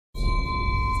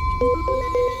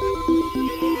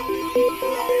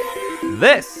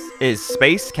This is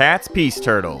Space Cats Peace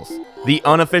Turtles, the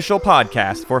unofficial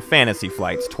podcast for Fantasy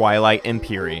Flight's Twilight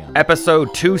Imperium.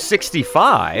 Episode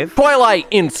 265, Twilight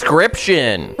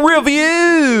Inscription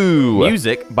Review!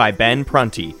 Music by Ben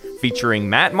Prunty, featuring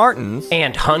Matt Martins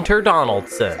and Hunter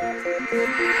Donaldson.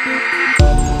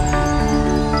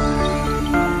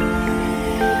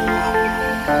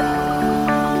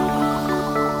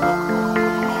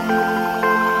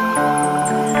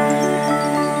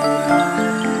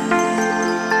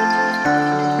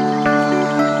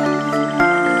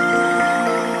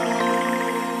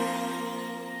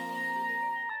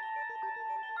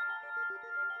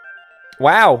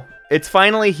 Wow, it's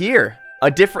finally here. A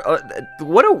different,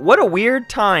 what a weird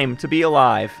time to be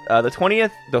alive. The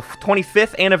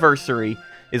 25th anniversary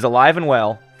is alive and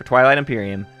well for Twilight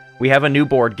Imperium. We have a new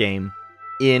board game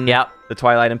in the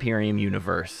Twilight Imperium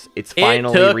universe. It's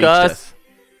finally reached us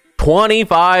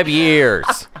 25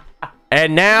 years.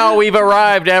 And now we've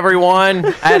arrived, everyone,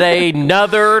 at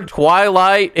another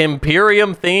Twilight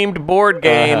Imperium-themed board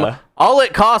game. All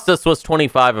it cost us was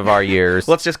 25 of our years.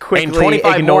 Let's just quickly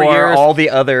ignore all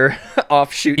the other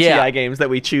offshoot TI games that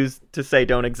we choose to say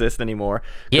don't exist anymore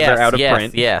because they're out of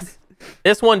print. Yes.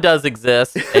 This one does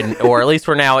exist, or at least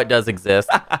for now it does exist,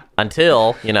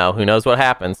 until, who knows what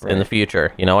happens in the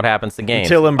future. You know what happens to games.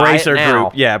 Until Embracer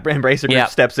Group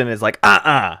steps in and is like,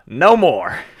 no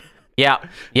more. Yeah,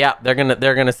 they're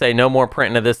gonna say no more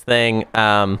printing of this thing.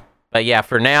 But yeah,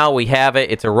 for now we have it.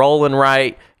 It's a roll and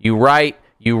write. You write,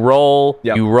 you roll,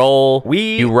 you roll,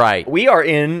 you write. We are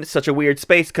in such a weird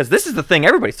space because this is the thing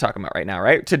everybody's talking about right now,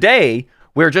 right? Today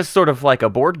we're just sort of like a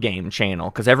board game channel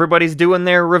because everybody's doing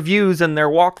their reviews and their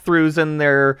walkthroughs and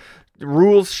their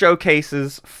rules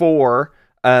showcases for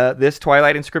this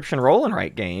Twilight Inscription roll and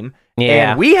write game.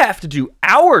 Yeah, and we have to do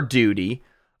our duty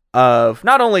of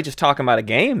not only just talking about a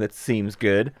game that seems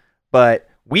good, but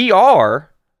we are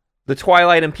the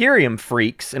Twilight Imperium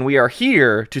freaks, and we are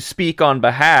here to speak on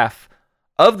behalf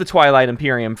of the Twilight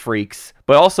Imperium freaks,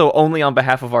 but also only on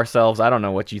behalf of ourselves. I don't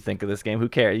know what you think of this game. Who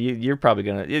cares? You're probably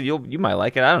gonna, you might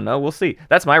like it. I don't know. We'll see.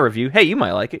 That's my review. Hey, you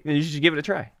might like it. You should give it a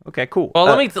try. Okay, cool. Well,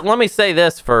 let me say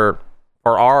this for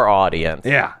our audience.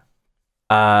 Yeah.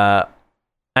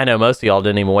 I know most of y'all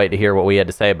didn't even wait to hear what we had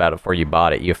to say about it before you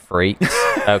bought it, you freaks.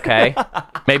 Okay?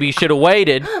 Maybe you should have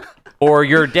waited, or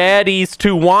your daddies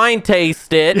to wine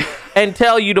taste it and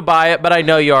tell you to buy it, but I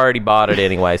know you already bought it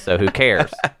anyway, so who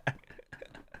cares?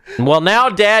 Well, now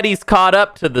daddy's caught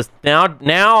up to this.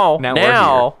 Now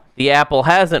the apple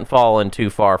hasn't fallen too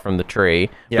far from the tree.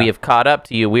 Yeah. We have caught up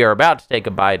to you. We are about to take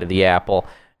a bite of the apple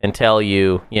and tell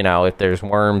you, if there's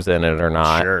worms in it or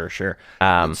not. Sure.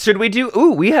 Should we do...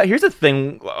 here's a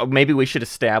thing maybe we should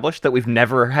establish that we've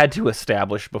never had to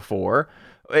establish before.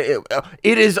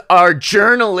 It is our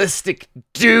journalistic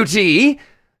duty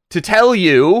to tell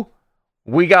you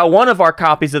we got one of our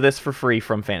copies of this for free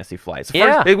from Fantasy Flight. So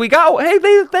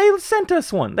they sent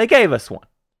us one. They gave us one.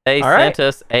 They sent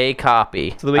us a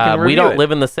copy. So that we can review we don't it.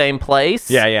 live in the same place.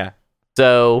 Yeah.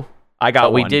 So I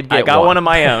got one. We did get I got one of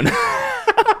my own.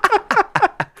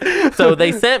 So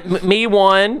they sent me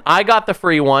one. I got the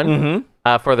free one,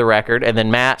 for the record, and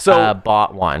then Matt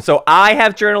bought one. So I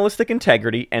have journalistic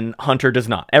integrity, and Hunter does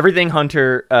not. Everything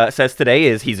Hunter says today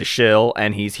is he's a shill,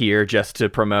 and he's here just to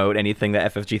promote anything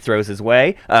that FFG throws his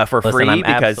way for free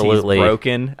because he's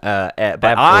broken. But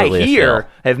I here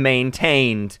have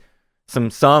maintained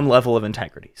some level of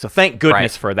integrity. So thank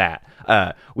goodness for that.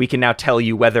 We can now tell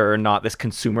you whether or not this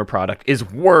consumer product is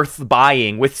worth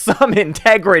buying with some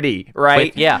integrity,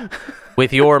 right?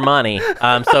 With your money.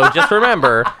 So just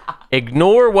remember,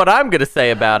 ignore what I'm going to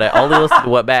say about it. Only listen to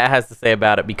what Matt has to say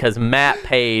about it because Matt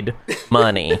paid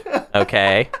money.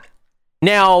 Okay.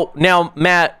 Now,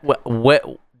 Matt,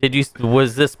 what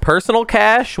was this personal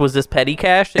cash? Was this petty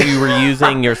cash that you were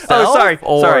using yourself? Sorry.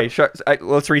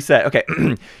 Let's reset. Okay.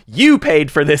 You paid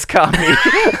for this copy.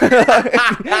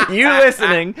 You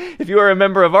listening, if you are a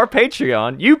member of our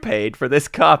Patreon, you paid for this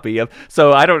copy of.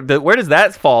 So where does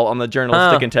that fall on the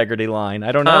journalistic integrity line?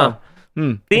 I don't know.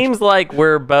 Seems like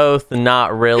we're both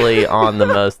not really on the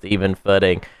most even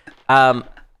footing.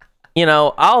 You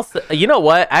know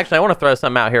what? Actually, I want to throw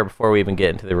something out here before we even get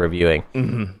into the reviewing.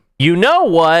 Mm-hmm. You know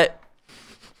what?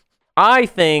 I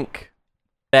think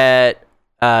that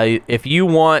if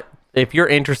you're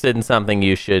interested in something,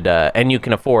 you should, and you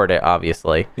can afford it,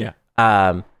 obviously. Yeah.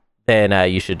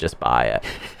 Then you should just buy it.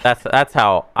 That's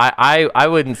how I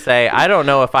wouldn't say. I don't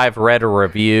know if I've read a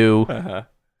review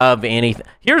of anything.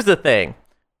 Here's the thing: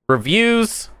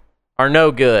 reviews are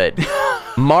no good.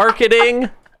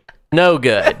 Marketing, no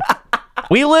good.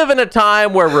 We live in a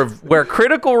time where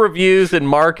critical reviews and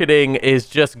marketing is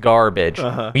just garbage.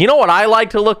 You know what I like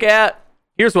to look at?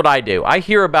 Here's what I do. I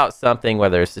hear about something,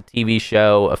 whether it's a TV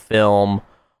show, a film,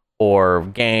 or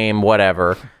game,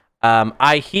 whatever.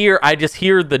 I just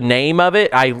hear the name of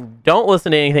it. I don't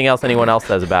listen to anything else anyone else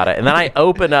says about it. And then I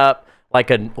open up like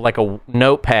a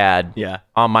notepad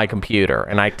on my computer,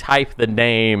 and I type the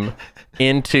name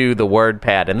into the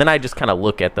WordPad, and then I just kind of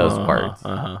look at those words.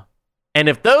 And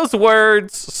if those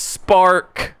words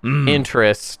spark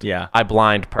interest, I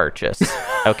blind purchase.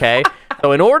 Okay?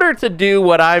 So in order to do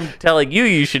what I'm telling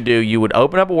you should do, you would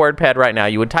open up a WordPad right now.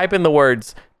 You would type in the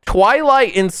words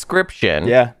Twilight Inscription.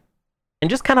 Yeah. And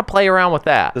just kind of play around with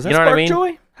that. Does that you know spark what I mean?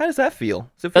 joy? How does that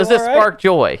feel? Does it spark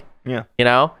joy? Yeah. You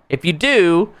know? If you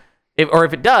do,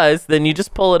 if it does, then you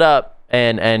just pull it up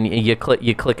and you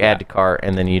click add to cart,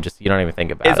 and then you don't even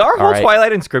think about it. Is our whole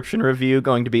Twilight Inscription review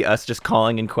going to be us just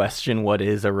calling in question what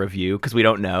is a review? Because we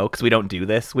don't know, because we don't do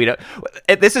this.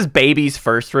 This is Baby's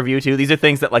first review too. These are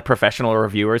things that like professional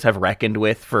reviewers have reckoned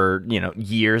with for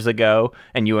years ago,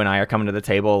 and you and I are coming to the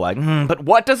table like, but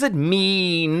what does it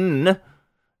mean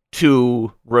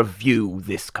to review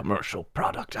this commercial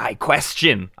product? I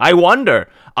question. I wonder.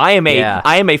 I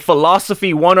am a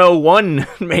philosophy 101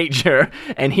 major,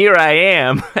 and here I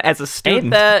am as a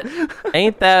student.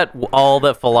 Ain't that all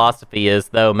that philosophy is,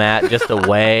 though, Matt? Just a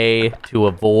way to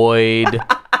avoid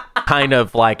kind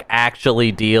of like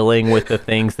actually dealing with the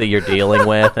things that you're dealing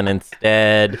with, and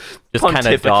instead just kind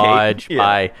of dodge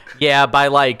by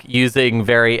like using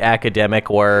very academic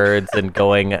words and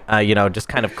going, just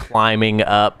kind of climbing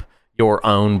up your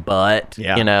own butt.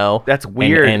 That's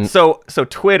weird. And so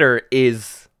Twitter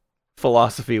is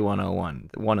philosophy 101,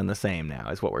 one and the same now,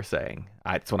 is what we're saying.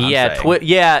 That's what I'm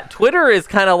saying. Twitter is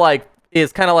kind of like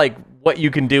what you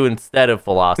can do instead of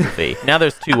philosophy. Now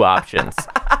there's two options.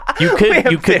 You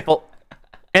could,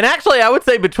 and actually, I would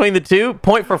say between the two,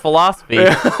 point for philosophy,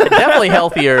 definitely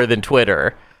healthier than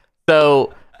Twitter.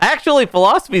 So actually,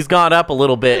 philosophy's gone up a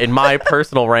little bit in my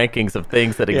personal rankings of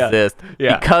things that exist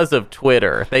because of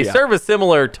Twitter. They serve a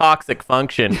similar toxic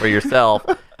function for yourself,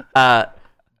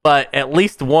 but at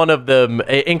least one of them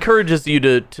encourages you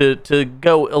to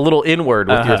go a little inward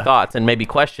with your thoughts and maybe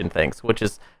question things, which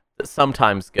is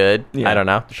sometimes good. I don't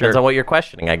know. Depends on what you're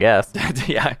questioning, I guess.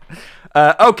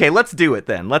 Okay, let's do it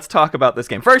then. Let's talk about this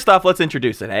game. First off, let's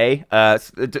introduce it,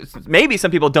 maybe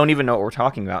some people don't even know what we're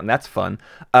talking about, and that's fun.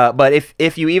 But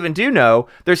if you even do know,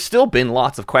 there's still been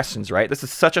lots of questions, right? This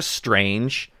is such a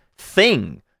strange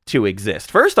thing to exist.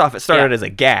 First off, it started as a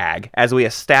gag, as we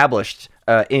established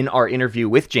in our interview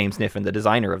with James Niffen, the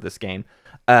designer of this game.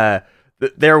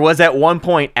 There was at one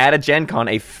point at a Gen Con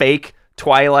a fake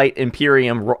Twilight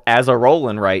Imperium as a roll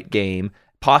and write game,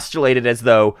 postulated as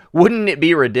though, wouldn't it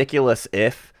be ridiculous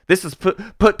if this is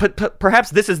perhaps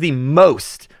this is the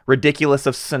most ridiculous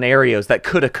of scenarios that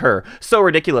could occur. So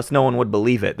ridiculous no one would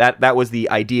believe it. That was the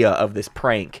idea of this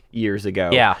prank years ago.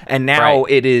 Yeah. And now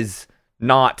it is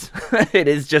not. It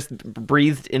is just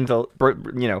breathed into,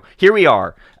 here we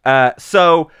are.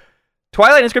 So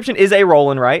Twilight Inscription is a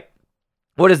roll and write.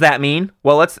 What does that mean?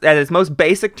 Well, let's, at its most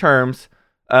basic terms,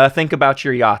 think about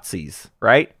your Yahtzees,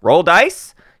 right? Roll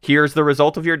dice. Here's the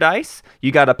result of your dice.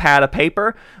 You got a pad of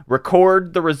paper.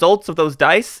 Record the results of those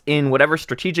dice in whatever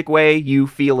strategic way you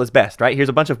feel is best, right? Here's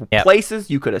a bunch of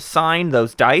places you could assign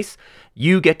those dice.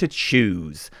 You get to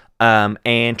choose.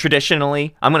 And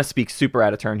traditionally, I'm going to speak super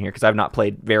out of turn here because I've not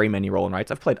played very many roll and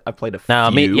writes. I've played a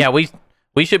few. No,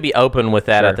 we should be open with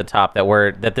that at the top, that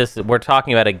we're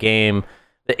talking about a game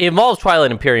that involves Twilight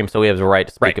Imperium, so we have the right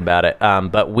to speak about it.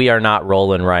 But we are not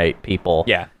roll and write people.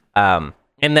 Yeah.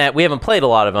 In that we haven't played a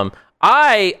lot of them.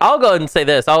 I'll go ahead and say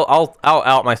this. I'll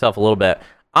out myself a little bit.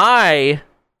 I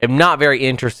am not very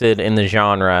interested in the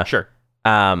genre. Sure.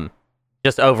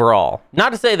 Just overall.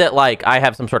 Not to say that like I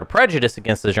have some sort of prejudice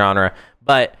against the genre,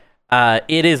 but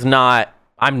it is not.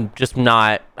 I'm just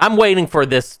not. I'm waiting for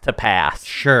this to pass.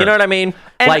 Sure. You know what I mean?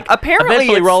 And like apparently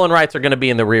eventually roll and writes are going to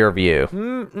be in the rear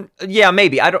view. Yeah,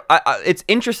 maybe. It's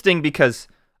interesting because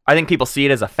I think people see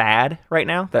it as a fad right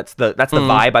now. That's the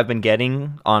vibe I've been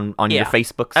getting on your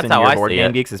Facebooks and your Board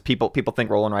Game Geeks, is people think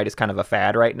roll and write is kind of a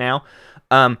fad right now.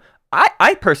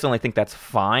 I personally think that's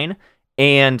fine,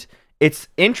 and it's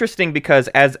interesting because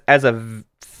as a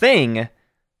thing,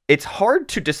 it's hard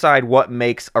to decide what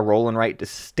makes a roll and write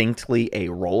distinctly a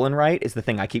roll and write, is the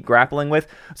thing I keep grappling with.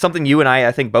 Something you and I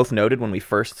think both noted when we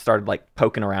first started like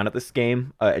poking around at this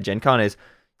game at Gen Con is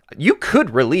you could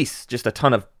release just a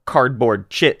ton of cardboard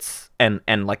chits and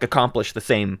like accomplish the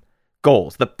same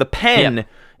goals. The pen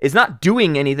is not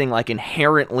doing anything like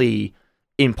inherently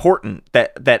important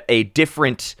that a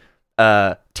different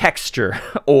texture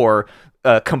or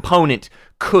component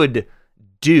could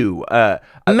do. Matt,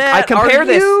 I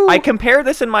compare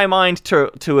this in my mind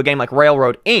to a game like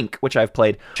Railroad Inc., which I've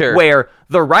played, where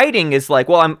the writing is like,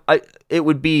 well, it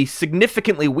would be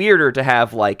significantly weirder to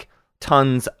have like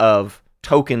tons of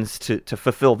tokens to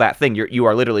fulfill that thing. You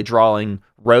are literally drawing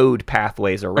road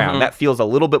pathways around. That feels a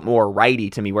little bit more righty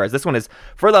to me, whereas this one is,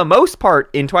 for the most part,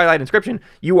 in Twilight Inscription,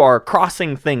 you are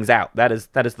crossing things out. That is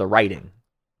the writing.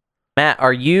 Matt,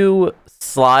 are you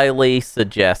slyly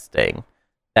suggesting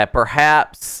that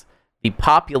perhaps the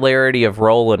popularity of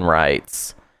roll and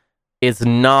writes is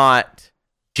not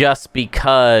just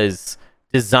because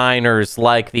designers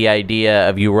like the idea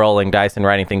of you rolling dice and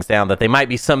writing things down, that they might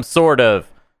be some sort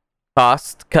of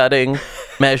cost-cutting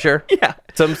measure? Yeah.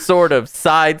 Some sort of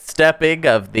sidestepping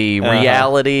of the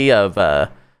reality of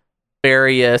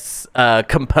various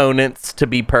components to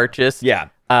be purchased? Yeah.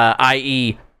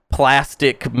 I.e.,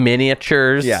 plastic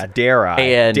miniatures. Yeah, dare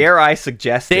I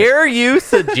suggest Dare you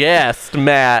suggest,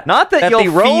 Matt, not that the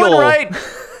roll and write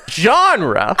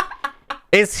genre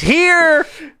is here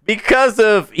because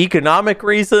of economic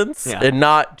reasons and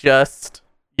not just,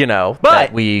 that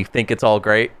we think it's all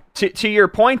great. To your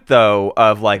point, though,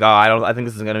 of like, I think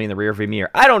this is going to be in the rearview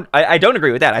mirror. I don't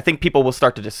agree with that. I think people will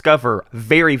start to discover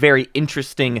very, very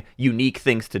interesting, unique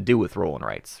things to do with roll and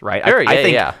writes. Right? Sure, I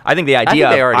think the idea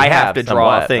of I have to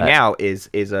draw a thing out is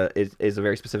a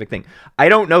very specific thing. I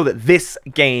don't know that this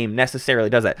game necessarily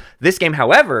does that. This game,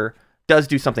 however, does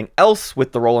do something else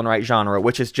with the roll and write genre,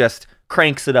 which is just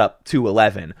cranks it up to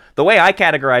 11. The way I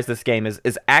categorize this game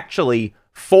is actually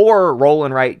 4 roll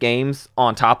and write games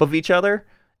on top of each other.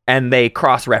 And they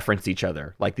cross-reference each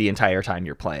other like the entire time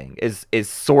you're playing is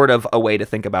sort of a way to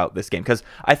think about this game. Because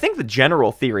I think the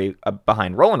general theory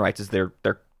behind roll and writes is they're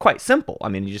quite simple. I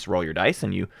mean, you just roll your dice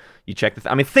and you check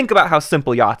the think about how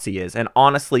simple Yahtzee is. And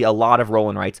honestly, a lot of roll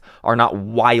and writes are not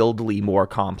wildly more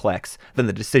complex than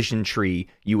the decision tree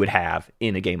you would have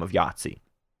in a game of Yahtzee.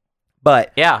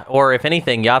 But yeah, or if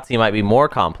anything, Yahtzee might be more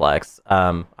complex.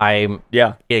 I'm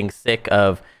getting sick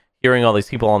of hearing all these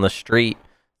people on the street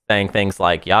saying things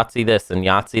like Yahtzee this and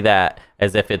Yahtzee that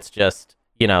as if it's just,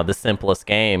 the simplest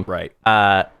game. Right.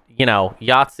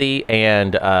 Yahtzee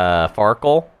and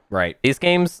Farkle. Right. These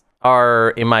games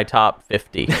are in my top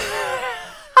 50.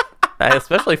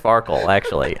 Especially Farkle,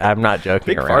 actually. I'm not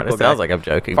joking around. It sounds like I'm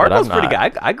joking, but I'm not. Farkle's pretty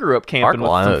good. I grew up camping with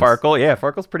some Farkle. Yeah,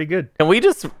 Farkle's pretty good.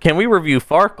 Can we review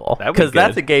Farkle? Because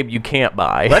that's a game you can't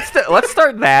buy. Let's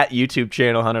start that YouTube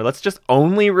channel, Hunter. Let's just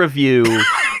only review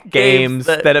games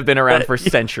that have been around for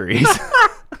centuries.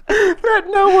 That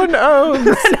no one owns.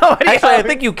 Actually, I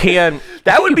think you can.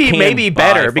 That would be maybe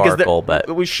better because Farkle,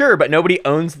 but nobody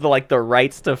owns the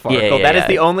rights to Farkle. That is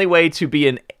the only way to be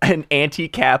an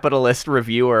anti-capitalist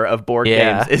reviewer of board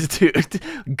games is to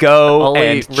go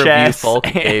only and review chess folk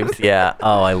games. Yeah.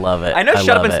 Oh, I love it. I know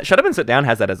Shut Up and Sit Down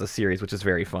has that as a series, which is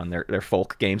very fun. Their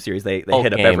folk game series. They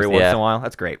hit up every once in a while.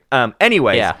 That's great.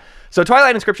 Anyways. Yeah. So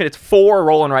Twilight Inscription, it's 4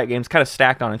 roll and write games kind of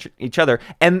stacked on each other,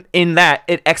 and in that,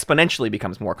 it exponentially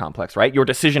becomes more complex, right? Your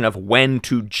decision of when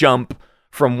to jump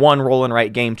from one roll and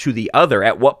write game to the other,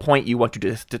 at what point you want to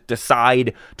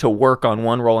decide to work on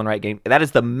one roll and write game, that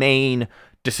is the main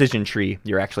decision tree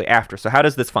you're actually after. So how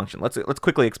does this function? Let's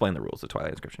quickly explain the rules of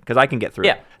Twilight Inscription, because I can get through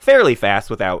it fairly fast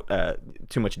without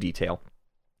too much detail.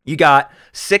 You got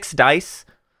 6 dice.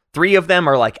 3 of them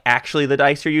are actually the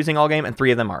dice you're using all game, and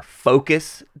 3 of them are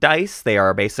focus dice. They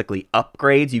are basically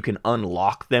upgrades. You can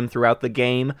unlock them throughout the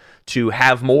game to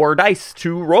have more dice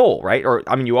to roll, right? Or,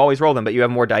 you always roll them, but you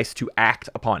have more dice to act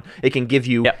upon. It can give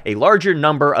you a larger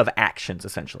number of actions,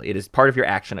 essentially. It is part of your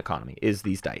action economy, is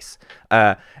these dice.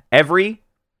 Every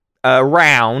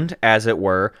round, as it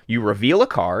were, you reveal a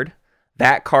card.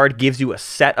 That card gives you a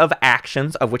set of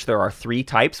actions, of which there are 3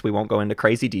 types. We won't go into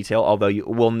crazy detail, although you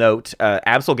will note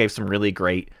Absol gave some really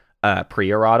great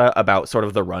pre-errata about sort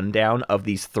of the rundown of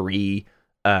these 3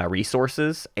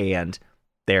 resources and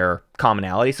their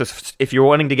commonality. So if you're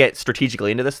wanting to get strategically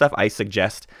into this stuff, I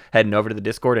suggest heading over to the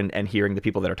Discord and hearing the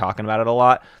people that are talking about it a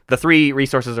lot. The 3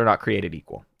 resources are not created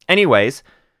equal. Anyways,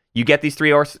 you get these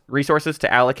 3 resources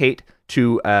to allocate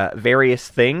to various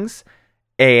things.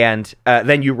 And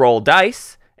then you roll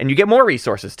dice, and you get more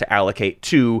resources to allocate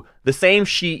to the same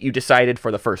sheet you decided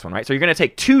for the first one, right? So you're going to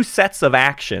take 2 sets of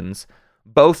actions,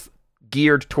 both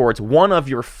geared towards one of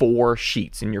your 4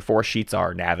 sheets. And your 4 sheets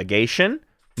are navigation,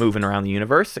 moving around the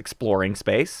universe, exploring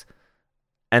space.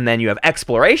 And then you have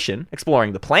exploration,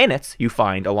 exploring the planets you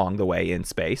find along the way in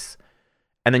space.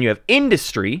 And then you have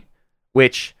industry,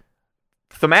 which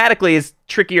thematically is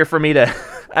trickier for me to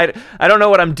I don't know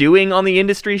what I'm doing on the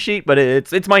industry sheet, but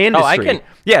it's my industry. I can.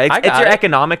 Yeah, it's your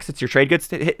economics, it's your trade goods.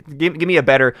 Give me a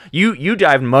better. You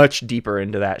dived much deeper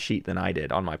into that sheet than I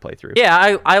did on my playthrough.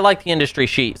 Yeah, I like the industry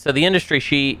sheet. So the industry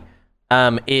sheet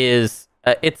is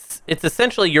it's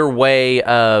essentially your way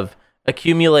of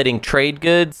accumulating trade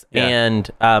goods and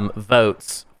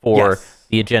votes for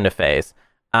the agenda phase.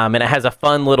 And it has a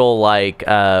fun little like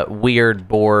weird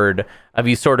board of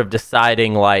you sort of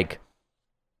deciding like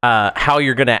how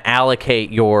you're going to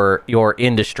allocate your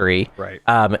industry, right?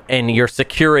 And you're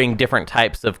securing different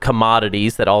types of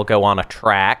commodities that all go on a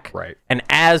track, right? And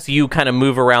as you kind of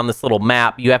move around this little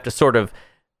map, you have to sort of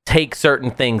take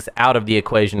certain things out of the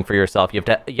equation for yourself. You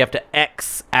have to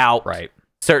X out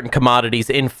certain commodities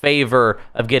in favor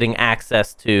of getting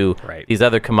access to these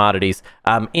other commodities.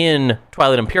 In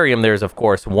Twilight Imperium, there's of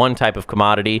course one type of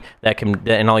commodity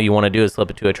and all you want to do is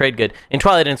slip it to a trade good. In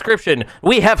Twilight Inscription,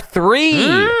 we have 3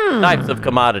 types of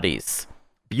commodities.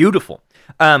 Beautiful.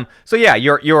 So yeah,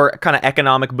 your kind of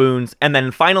economic boons, and then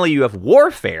finally you have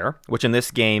Warfare, which in this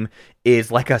game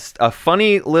is like a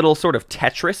funny little sort of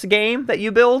Tetris game that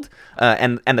you build,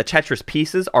 and the Tetris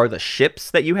pieces are the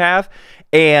ships that you have,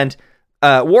 and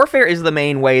Warfare is the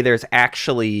main way there's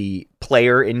actually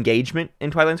player engagement in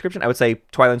Twilight Inscription. I would say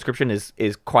Twilight Inscription is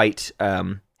quite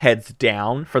heads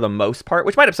down for the most part,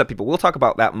 which might upset people. We'll talk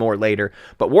about that more later,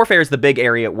 but Warfare is the big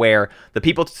area where the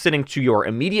people sitting to your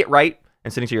immediate right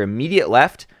and sitting to your immediate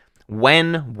left,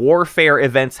 when warfare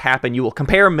events happen, you will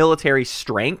compare military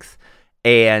strength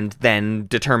and then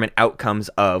determine outcomes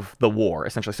of the war,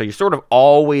 essentially. So you're sort of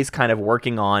always kind of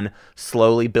working on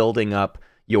slowly building up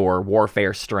your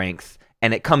warfare strength,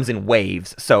 and it comes in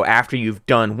waves. So after you've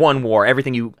done one war,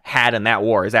 everything you had in that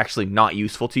war is actually not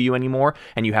useful to you anymore,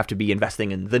 and you have to be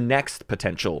investing in the next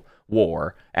potential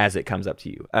war as it comes up to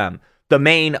you. The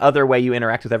main other way you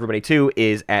interact with everybody, too,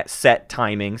 is at set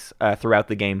timings throughout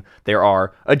the game. There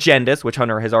are agendas, which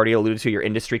Hunter has already alluded to. Your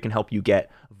industry can help you get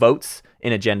votes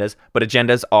in agendas, but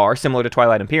agendas are similar to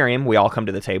Twilight Imperium. We all come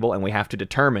to the table, and we have to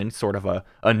determine sort of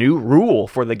a new rule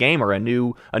for the game, or a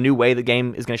new way the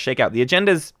game is going to shake out. The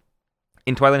agendas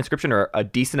in Twilight Inscription are a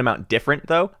decent amount different,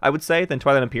 though, I would say, than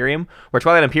Twilight Imperium, where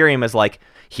Twilight Imperium is like,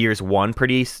 here's one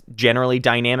pretty generally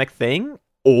dynamic thing,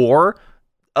 or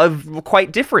a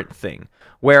quite different thing.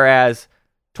 Whereas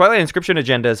Twilight Inscription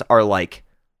agendas are like,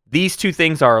 these two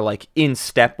things are like in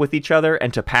step with each other,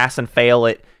 and to pass and fail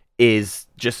it is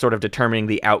just sort of determining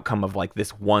the outcome of like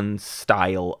this one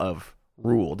style of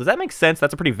rule. Does that make sense?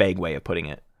 That's a pretty vague way of putting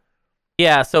it.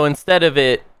 Yeah, so instead of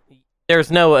it,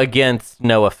 there's no against,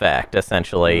 no effect,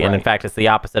 essentially. Right. And in fact, it's the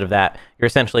opposite of that. You're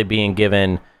essentially being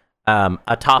given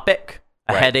a topic,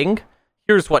 a heading.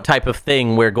 Here's what type of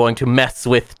thing we're going to mess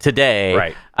with today.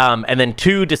 Right. And then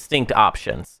 2 distinct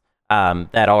options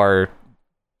that are,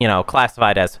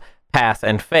 classified as pass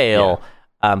and fail.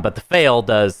 Yeah. But the fail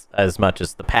does as much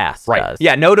as the pass does.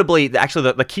 Yeah, notably,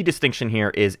 actually, the key distinction here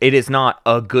is it is not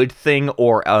a good thing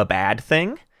or a bad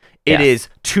thing. It is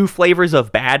 2 flavors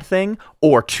of bad thing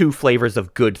or 2 flavors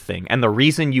of good thing. And the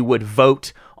reason you would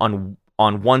vote on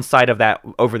one side of that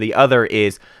over the other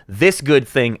is this good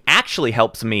thing actually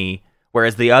helps me,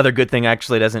 whereas the other good thing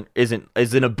actually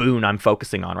isn't a boon I'm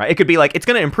focusing on, right? It could be like, it's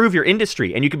going to improve your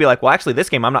industry, and you could be like, well, actually, this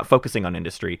game I'm not focusing on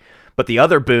industry, but the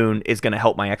other boon is going to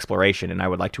help my exploration, and I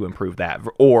would like to improve that.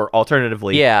 Or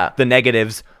alternatively, the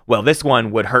negatives, well, this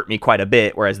one would hurt me quite a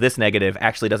bit, whereas this negative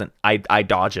actually doesn't. I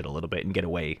dodge it a little bit and get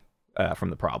away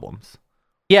from the problems.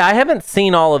 Yeah, I haven't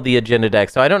seen all of the agenda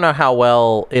decks, so I don't know how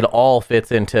well it all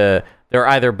fits into. They're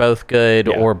either both good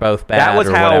or both bad. That was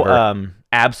or how whatever.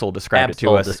 Absol described it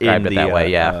to us in that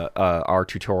way, our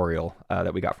tutorial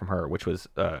that we got from her, which was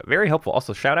very helpful.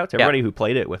 Also, shout out to everybody who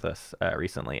played it with us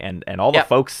recently, and all the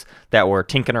folks that were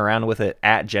tinkering around with it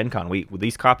at Gen Con.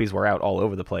 These copies were out all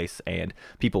over the place, and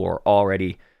people were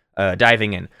already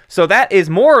diving in. So that is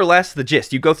more or less the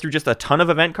gist. You go through just a ton of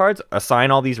event cards, assign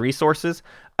all these resources,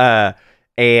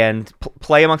 and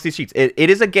play amongst these sheets. It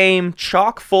is a game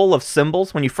chock full of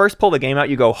symbols. When you first pull the game out,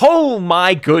 you go, oh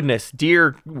my goodness,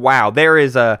 dear, wow.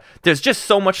 There's just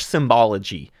so much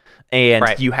symbology, and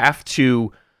you have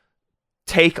to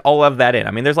take all of that in.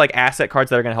 I mean, there's like asset cards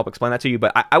that are going to help explain that to you,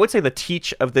 but I would say the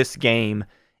teach of this game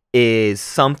is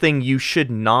something you should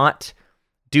not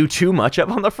do too much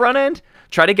of on the front end.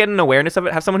 try to get an awareness of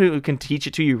it. Have someone who can teach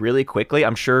it to you really quickly.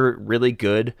 I'm sure really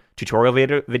good tutorial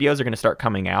videos are going to start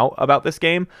coming out about this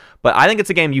game, but I think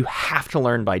it's a game you have to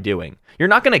learn by doing. You're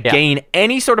not going to gain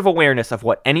any sort of awareness of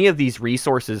what any of these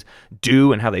resources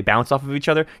do and how they bounce off of each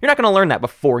other. You're not going to learn that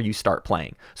before you start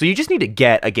playing. So you just need to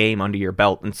get a game under your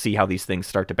belt and see how these things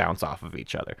start to bounce off of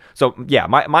each other. So yeah,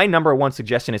 my number one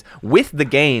suggestion is with the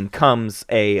game comes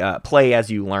a play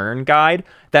as you learn guide.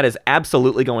 That is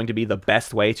absolutely going to be the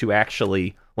best way to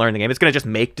actually learn the game. It's going to just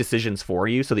make decisions for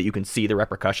you so that you can see the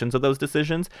repercussions of those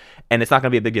decisions, and it's not going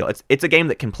to be a big deal. It's a game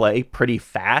that can play pretty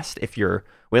fast if you're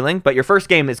willing, but your first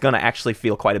game is going to actually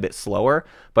feel quite a bit slower,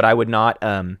 but I would not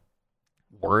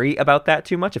worry about that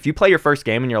too much. If you play your first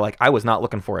game and you're like, I was not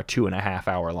looking for a 2.5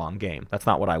 hour long game, that's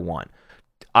not what I want,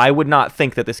 I would not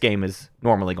think that this game is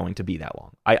normally going to be that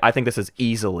long. I think this is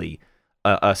easily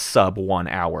a sub 1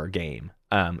 hour game.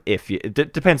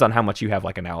 It depends on how much you have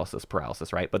like analysis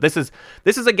paralysis, right? But this is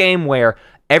a game where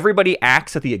everybody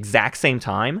acts at the exact same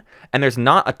time, and there's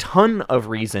not a ton of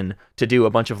reason to do a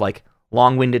bunch of like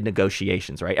long-winded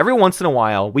negotiations, right? Every once in a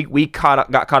while, we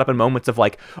got caught up in moments of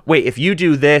like, wait, if you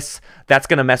do this, that's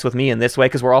going to mess with me in this way,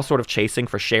 because we're all sort of chasing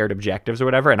for shared objectives or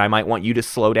whatever, and I might want you to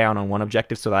slow down on one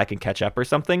objective so that I can catch up or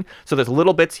something. So there's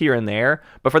little bits here and there,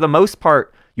 but for the most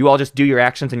part, you all just do your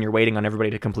actions and you're waiting on everybody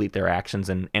to complete their actions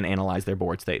and analyze their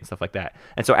board state and stuff like that.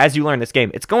 And so as you learn this game,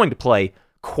 it's going to play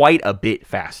quite a bit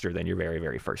faster than your very,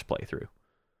 very first playthrough.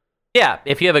 Yeah,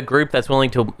 if you have a group that's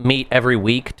willing to meet every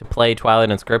week to play Twilight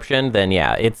Inscription, then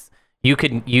yeah, you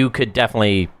could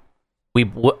definitely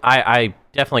I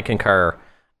definitely concur.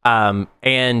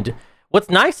 And what's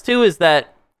nice too is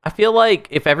that I feel like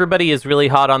if everybody is really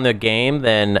hot on the game,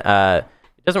 then it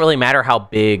doesn't really matter how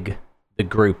big the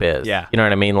group is. Yeah. You know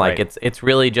what I mean? Like it's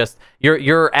really just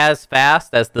you're as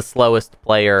fast as the slowest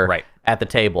player at the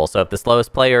table. So if the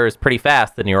slowest player is pretty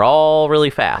fast, then you're all really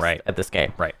fast at this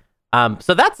game. Right.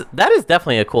 So that is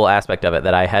definitely a cool aspect of it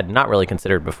that I had not really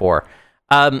considered before.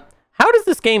 How does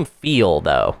this game feel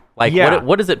though? Like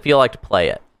what does it feel like to play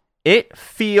it? It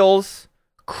feels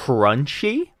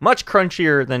crunchy, much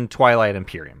crunchier than Twilight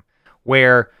Imperium,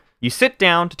 where you sit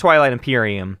down to Twilight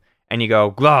Imperium and you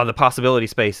go, "Wow, the possibility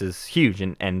space is huge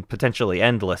and potentially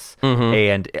endless."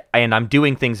 Mm-hmm. And I'm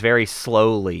doing things very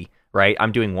slowly, right?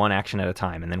 I'm doing one action at a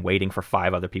time and then waiting for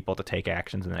 5 other people to take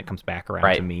actions, and then it comes back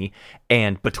around to me.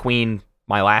 And between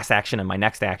my last action and my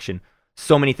next action,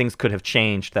 so many things could have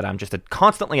changed that I'm just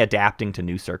constantly adapting to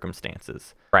new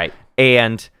circumstances. Right.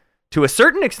 And to a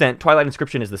certain extent, Twilight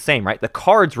Inscription is the same, right? The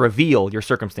cards reveal your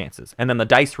circumstances, and then the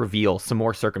dice reveal some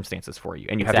more circumstances for you,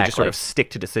 and you have to just sort of stick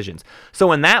to decisions.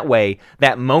 So in that way,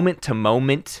 that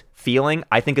moment-to-moment feeling,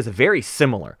 I think, is very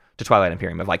similar to Twilight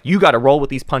Imperium, of like, you got to roll with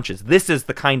these punches. This is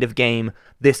the kind of game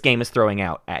this game is throwing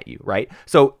out at you, right?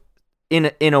 So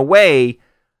in a way,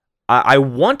 I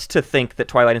want to think that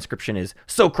Twilight Inscription is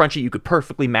so crunchy you could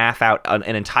perfectly math out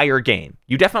an entire game.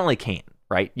 You definitely can't,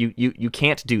 right? You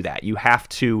can't do that. You have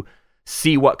to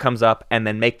see what comes up and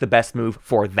then make the best move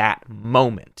for that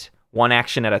moment. One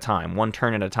action at a time, one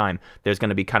turn at a time, there's going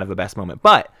to be kind of the best moment.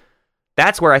 But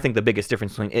that's where I think the biggest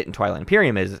difference between it and Twilight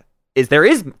Imperium is there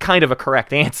is kind of a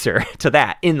correct answer to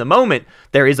that. In the moment,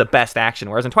 there is a best action.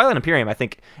 Whereas in Twilight Imperium, I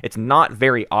think it's not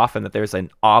very often that there's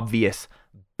an obvious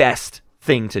best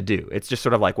thing to do. It's just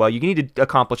sort of like, well, you need to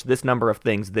accomplish this number of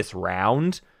things this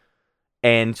round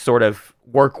and sort of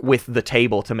work with the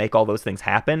table to make all those things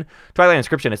happen. Twilight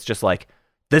Inscription, it's just like,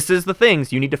 this is the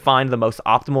things, you need to find the most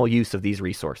optimal use of these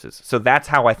resources. So that's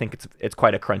how I think it's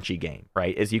quite a crunchy game,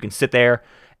 right? Is you can sit there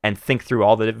and think through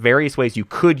all the various ways you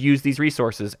could use these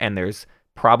resources, and there's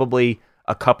probably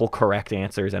a couple correct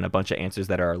answers and a bunch of answers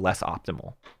that are less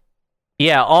optimal.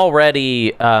 Yeah,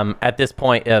 already at this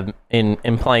point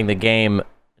in playing the game,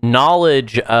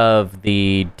 knowledge of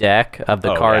the deck, of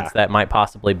the cards that might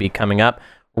possibly be coming up,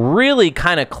 really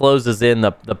kind of closes in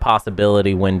the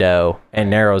possibility window and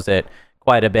narrows it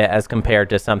quite a bit as compared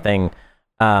to something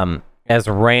as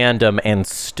random and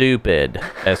stupid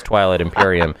as Twilight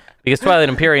Imperium. Because Twilight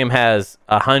Imperium has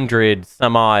 100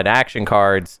 some odd action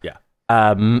cards. Yeah.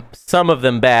 Some of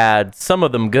them bad, some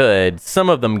of them good, some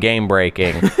of them game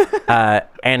breaking, and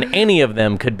any of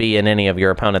them could be in any of your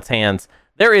opponent's hands.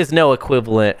 There is no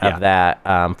equivalent of that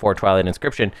for Twilight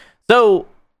Inscription. So,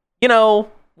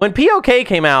 when POK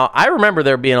came out, I remember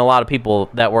there being a lot of people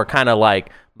that were kind of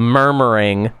like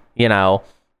murmuring,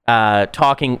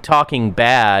 talking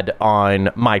bad on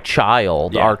my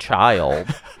child, our child,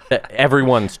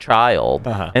 everyone's child,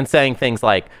 and saying things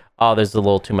like, oh, there's a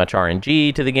little too much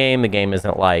RNG to the game. The game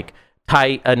isn't like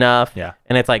tight enough. Yeah.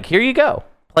 And it's like, here you go.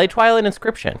 Play Twilight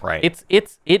Inscription. Right.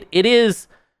 It is,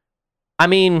 I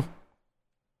mean,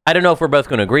 I don't know if we're both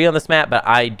going to agree on this, Matt, but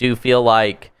I do feel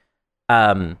like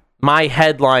my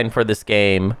headline for this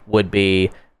game would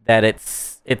be that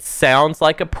it sounds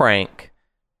like a prank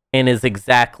and is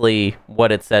exactly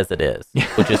what it says it is,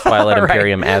 which is Twilight Right.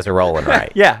 Imperium as a roll and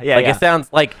write. Yeah. It sounds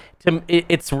like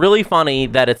it's really funny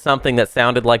that it's something that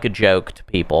sounded like a joke to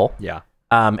people. Yeah.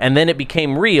 And then it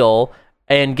became real,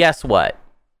 and guess what?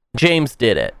 James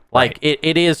did it. Like, Right.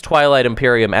 it is Twilight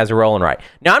Imperium as a roll and write.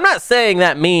 Now, I'm not saying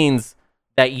that means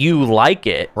that you like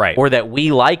it, Right. or that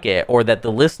we like it, or that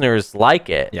the listeners like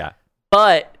it. Yeah.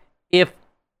 But if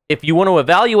you want to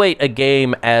evaluate a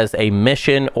game as a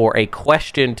mission or a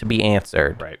question to be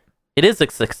answered, Right. it is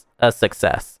a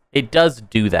success. It does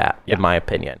do that, in my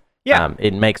opinion. Yeah.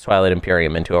 It makes Twilight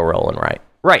Imperium into a roll and write.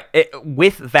 Right.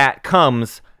 With that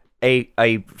comes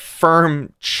a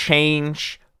firm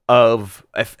change of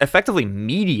effectively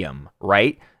medium,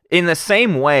 right? In the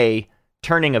same way,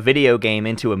 turning a video game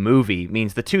into a movie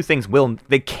means the two things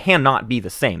they cannot be the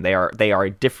same. They are a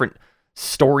different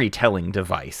storytelling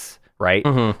device, right?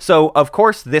 Mm-hmm. So, of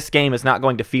course, this game is not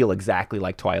going to feel exactly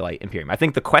like Twilight Imperium. I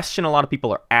think the question a lot of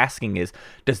people are asking is,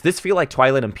 does this feel like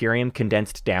Twilight Imperium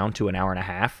condensed down to an hour and a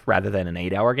half rather than an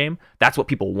 8-hour game? That's what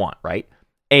people want, right?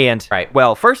 And,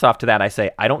 well, first off to that, I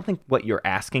say, I don't think what you're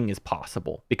asking is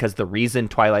possible, because the reason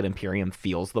Twilight Imperium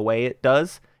feels the way it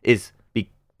does is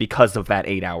because of that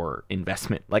 8-hour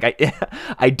investment. Like,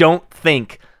 I don't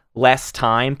think less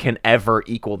time can ever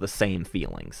equal the same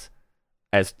feelings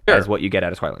as what you get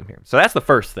out of Twilight Imperium. So that's the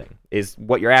first thing, is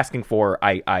what you're asking for.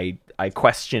 I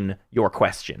question your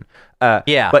question.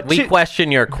 But we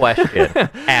question your question,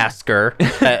 asker,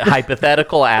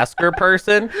 hypothetical asker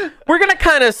person. We're going to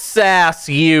kind of sass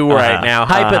you right now.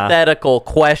 Hypothetical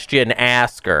question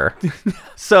asker.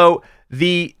 So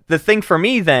the thing for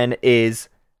me then is,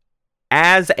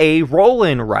 as a roll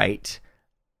and write,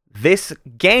 this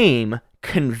game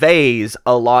conveys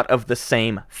a lot of the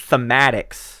same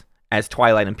thematics as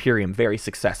Twilight Imperium very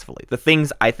successfully. The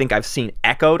things I think I've seen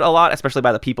echoed a lot, especially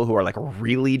by the people who are like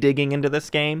really digging into this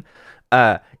game,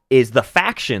 is the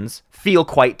factions feel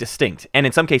quite distinct, and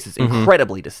in some cases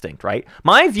incredibly distinct, right?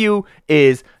 My view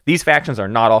is these factions are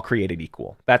not all created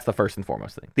equal. That's the first and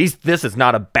foremost thing. This is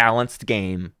not a balanced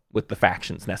game with the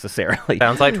factions necessarily.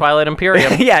 Sounds like Twilight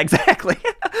Imperium. Yeah, exactly.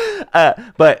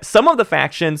 But some of the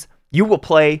factions you will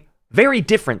play very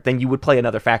different than you would play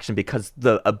another faction, because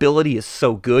the ability is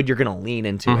so good, you're going to lean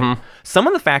into it. Some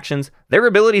of the factions, their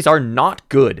abilities are not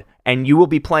good, and you will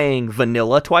be playing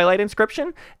vanilla Twilight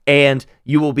Inscription, and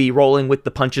you will be rolling with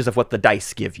the punches of what the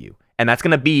dice give you. And that's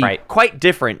going to be quite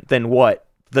different than what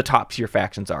the top tier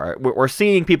factions are. We're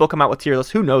seeing people come out with tier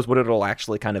lists. Who knows what it'll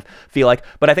actually kind of feel like?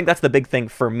 But I think that's the big thing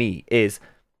for me, is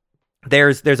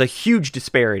there's a huge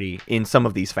disparity in some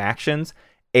of these factions,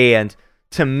 and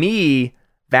to me,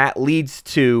 that leads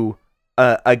to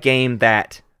a game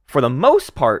that, for the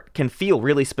most part, can feel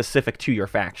really specific to your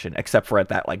faction, except for at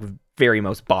that like very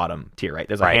most bottom tier, right?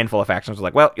 There's a handful of factions where,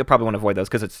 like, well, you'll probably want to avoid those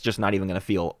because it's just not even going to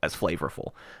feel as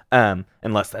flavorful,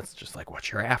 unless that's just like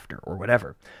what you're after or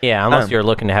whatever. Yeah, unless you're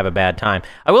looking to have a bad time.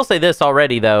 I will say this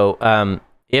already, though.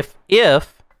 If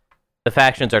the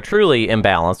factions are truly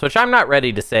imbalanced, which I'm not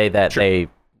ready to say that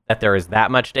that there is that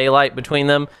much daylight between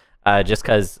them, just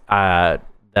because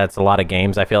that's a lot of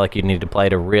games I feel like you need to play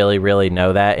to really, really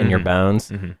know that in your bones.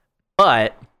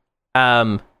 But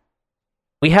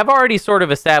we have already sort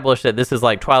of established that this is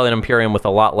like Twilight Imperium with a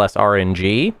lot less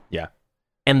RNG. Yeah.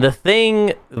 And the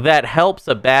thing that helps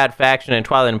a bad faction in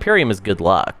Twilight Imperium is good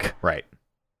luck. Right.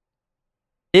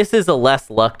 This is a less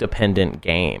luck-dependent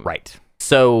game. Right.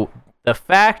 So the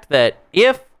fact that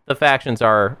if the factions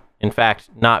are, in fact,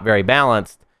 not very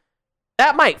balanced,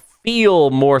 that might feel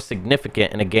more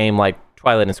significant in a game like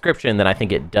Twilight Inscription than I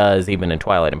think it does even in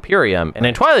Twilight Imperium. And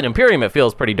in Twilight Imperium, it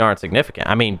feels pretty darn significant.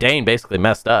 I mean, Dane basically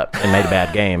messed up and made a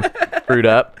bad game, screwed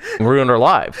up, and ruined our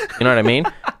lives. You know what I mean?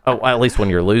 Oh, at least when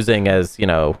you're losing as,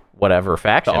 whatever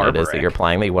faction it is that you're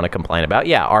playing that you want to complain about.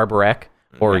 Yeah, Arborek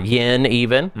or Yin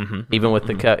even. Even with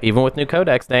even with new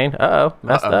codex, Dane.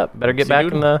 Messed up. Better get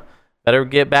back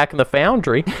in the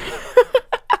foundry.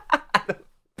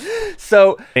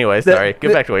 So anyway, sorry.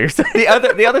 Get back to what you're saying.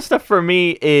 The other stuff for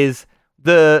me is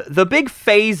the big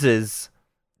phases.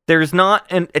 It's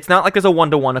not like there's a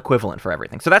 1-to-1 equivalent for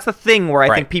everything. So that's the thing where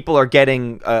I think people are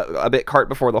getting a bit cart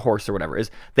before the horse or whatever.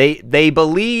 Is they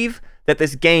believe that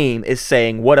this game is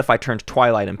saying, what if I turned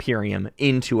Twilight Imperium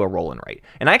into a roll and write?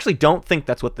 And I actually don't think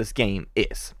that's what this game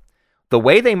is. The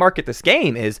way they market this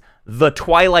game is the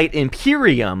Twilight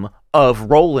Imperium of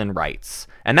roll and writes.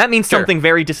 And that means something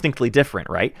very distinctly different,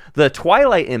 right? The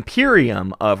Twilight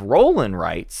Imperium of roll and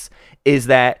writes is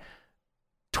that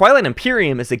Twilight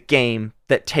Imperium is a game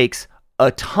that takes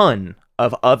a ton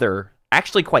of other,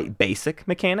 actually quite basic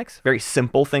mechanics, very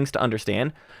simple things to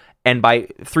understand, and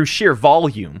through sheer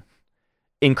volume,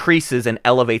 increases and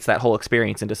elevates that whole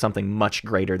experience into something much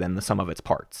greater than the sum of its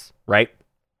parts, right?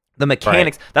 The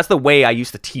mechanics, that's the way I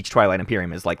used to teach Twilight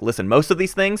Imperium, is like, listen, most of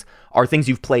these things are things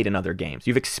you've played in other games.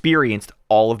 You've experienced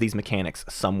all of these mechanics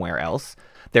somewhere else.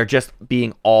 They're just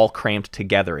being all crammed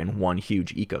together in one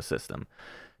huge ecosystem.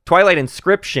 Twilight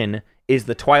Inscription is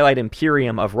the Twilight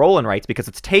Imperium of roll and writes because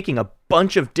it's taking a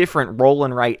bunch of different roll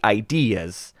and write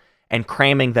ideas and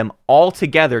cramming them all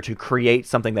together to create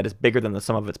something that is bigger than the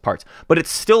sum of its parts. But it's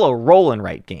still a roll and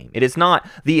write game. It is not,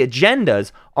 the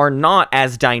agendas are not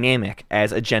as dynamic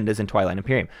as agendas in Twilight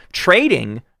Imperium.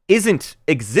 Trading isn't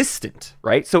existent,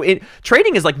 right? So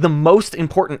trading is like the most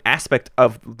important aspect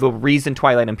of the reason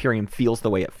Twilight Imperium feels the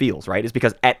way it feels, right? Is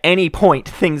because at any point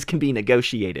things can be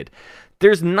negotiated.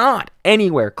 There's not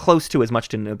anywhere close to as much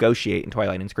to negotiate in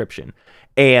Twilight Inscription.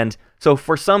 And so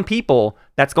for some people,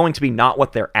 that's going to be not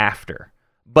what they're after.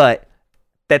 But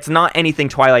that's not anything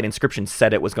Twilight Inscription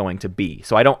said it was going to be.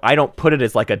 So I don't put it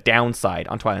as like a downside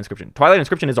on Twilight Inscription. Twilight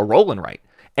Inscription is a roll and write,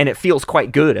 and it feels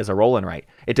quite good as a roll and write.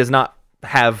 It does not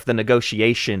have the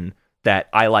negotiation that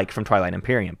I like from Twilight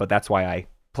Imperium, but that's why I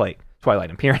play Twilight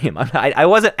Imperium. I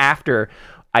wasn't after,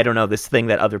 I don't know, this thing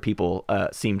that other people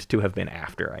seemed to have been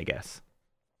after, I guess.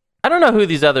 I don't know who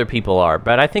these other people are,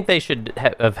 but I think they should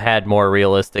have had more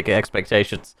realistic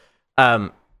expectations.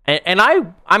 And I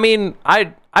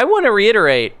want to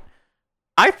reiterate,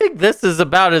 I think this is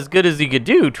about as good as you could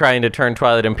do trying to turn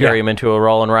Twilight Imperium into a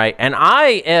roll and write. And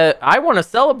I want to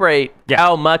celebrate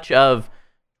how much of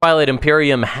Twilight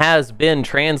Imperium has been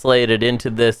translated into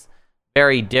this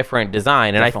very different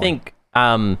design. And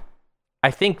Definitely. I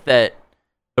think that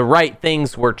the right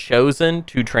things were chosen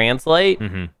to translate.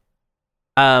 Mm-hmm.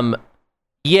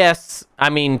 Yes,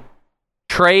 I mean,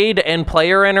 trade and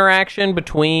player interaction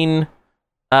between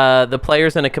the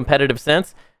players in a competitive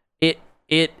sense,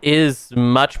 it is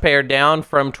much pared down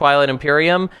from Twilight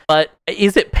Imperium, but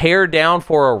is it pared down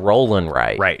for a roll and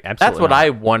write? Right, absolutely. That's what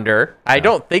I wonder. Yeah. I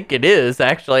don't think it is,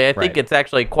 actually. I think it's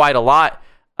actually quite a lot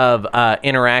of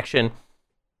interaction.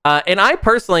 And I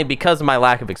personally, because of my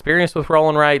lack of experience with roll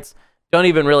and writes, don't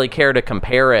even really care to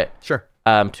compare it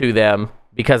to them.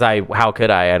 Because how could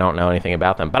I? I don't know anything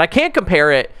about them. But I can't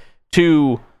compare it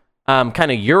to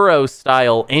kind of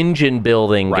Euro-style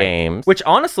engine-building games. Which,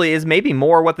 honestly, is maybe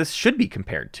more what this should be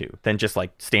compared to than just,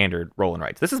 like, standard roll and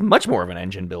writes. This is much more of an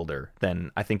engine builder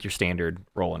than, I think, your standard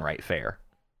roll and write fare.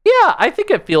 Yeah, I think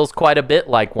it feels quite a bit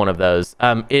like one of those.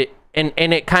 It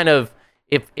kind of,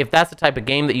 if that's the type of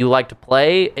game that you like to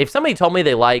play, if somebody told me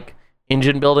they like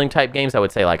engine-building type games, I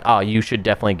would say, like, oh, you should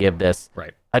definitely give this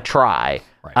a try.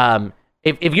 Right.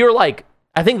 If you're like,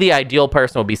 I think the ideal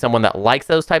person would be someone that likes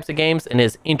those types of games and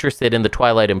is interested in the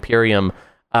Twilight Imperium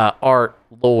art,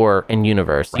 lore, and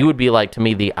universe. You would be like, to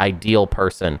me, the ideal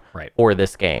person for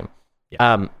this game.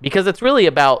 Yeah. Because it's really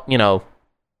about,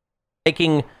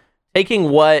 taking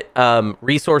what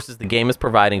resources the game is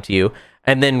providing to you,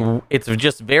 and then it's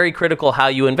just very critical how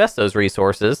you invest those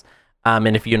resources.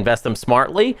 And if you invest them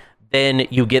smartly, then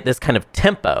you get this kind of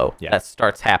tempo that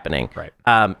starts happening. Right.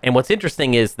 And what's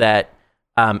interesting is that,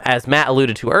 as Matt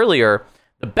alluded to earlier,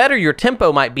 the better your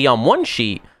tempo might be on one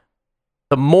sheet,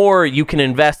 the more you can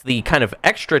invest the kind of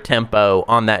extra tempo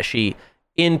on that sheet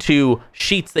into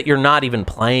sheets that you're not even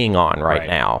playing on right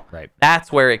now. Right.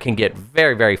 That's where it can get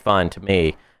very, very fun to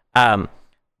me.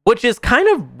 Which is kind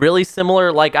of really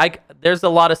similar. Like, there's a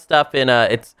lot of stuff in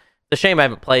it's a shame I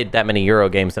haven't played that many Euro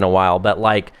games in a while, but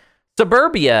like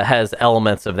Suburbia has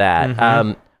elements of that.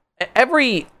 Mm-hmm.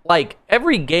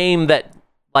 Every game that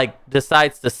like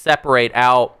decides to separate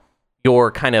out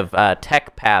your kind of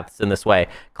tech paths in this way.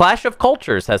 Clash of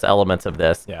Cultures has elements of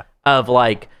this. Yeah. Of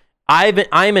like,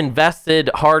 I'm invested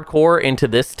hardcore into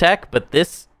this tech, but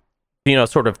this,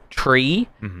 sort of tree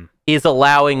is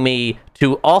allowing me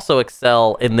to also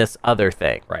excel in this other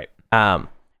thing. Right.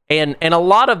 And a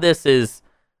lot of this is,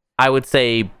 I would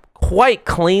say, quite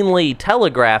cleanly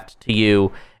telegraphed to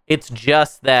you. It's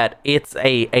just that it's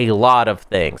a lot of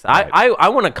things. Right. I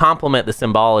want to compliment the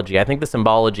symbology. I think the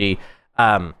symbology,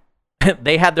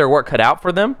 they had their work cut out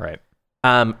for them. Right.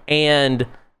 And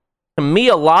to me,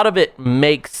 a lot of it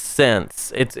makes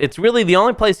sense. It's really the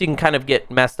only place you can kind of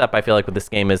get messed up, I feel like, with this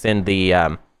game is in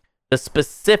the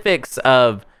specifics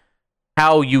of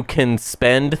how you can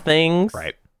spend things.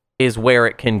 Right. Is where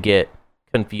it can get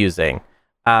confusing.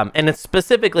 And it's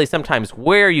specifically sometimes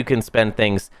where you can spend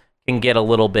things can get a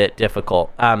little bit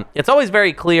difficult. It's always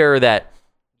very clear that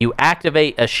you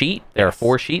activate a sheet. There are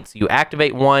 4 sheets. You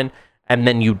activate one, and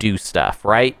then you do stuff,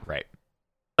 right? Right.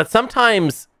 But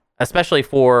sometimes, especially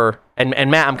for,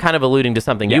 and Matt, I'm kind of alluding to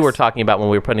something you were talking about when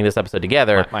we were putting this episode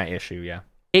together. My issue, yeah.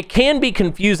 It can be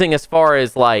confusing as far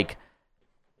as like,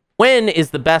 when is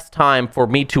the best time for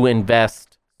me to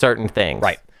invest certain things?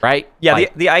 Right? Yeah,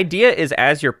 like, the idea is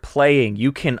as you're playing,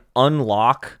 you can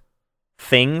unlock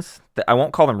things that I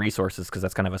won't call them resources because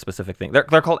that's kind of a specific thing.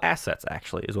 They're called assets,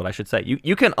 actually, is what I should say.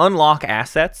 You can unlock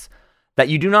assets that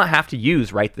you do not have to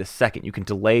use right this second. You can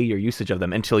delay your usage of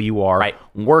them until you are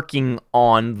working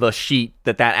on the sheet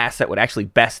that asset would actually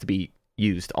best be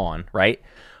used on, right?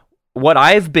 What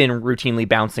I've been routinely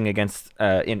bouncing against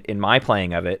in my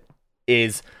playing of it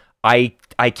is I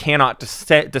cannot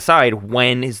decide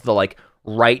when is the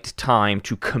right time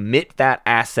to commit that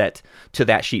asset to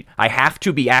that sheet. I have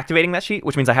to be activating that sheet,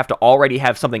 which means I have to already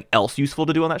have something else useful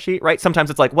to do on that sheet, right? Sometimes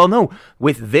it's like, well, no,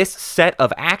 with this set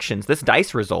of actions, this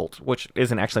dice result, which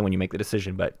isn't actually when you make the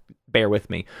decision, but bear with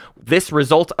me, this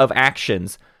result of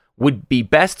actions would be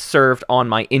best served on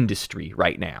my industry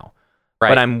right now. Right.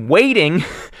 But I'm waiting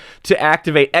to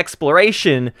activate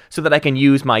exploration so that I can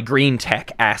use my green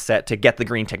tech asset to get the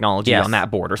green technology on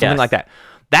that board or something like that.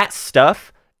 That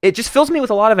stuff, it just fills me with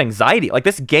a lot of anxiety. Like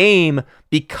this game,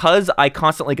 because I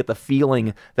constantly get the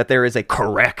feeling that there is a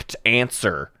correct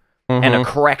answer and a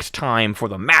correct time for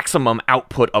the maximum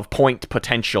output of point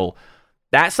potential,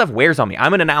 that stuff wears on me.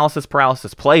 I'm an analysis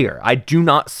paralysis player. I do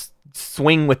not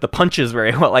swing with the punches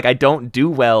very well. Like I don't do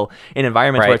well in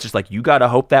environments where it's just like, you got to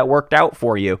hope that worked out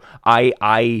for you.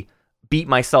 I beat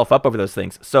myself up over those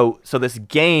things. So this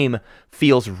game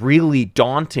feels really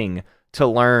daunting to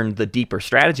learn the deeper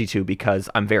strategy to, because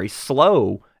I'm very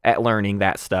slow at learning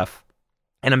that stuff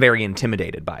and I'm very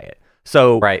intimidated by it.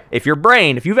 So if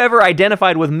you've ever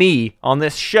identified with me on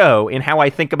this show in how I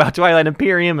think about Twilight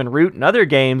Imperium and Root and other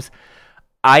games,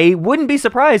 I wouldn't be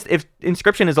surprised if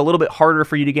Inscryption is a little bit harder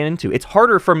for you to get into. It's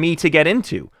harder for me to get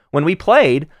into. When we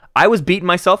played, I was beating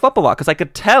myself up a lot because I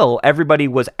could tell everybody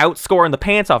was outscoring the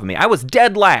pants off of me. I was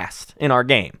dead last in our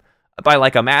game by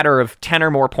like a matter of 10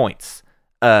 or more points.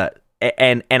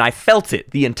 And I felt it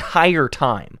the entire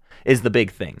time is the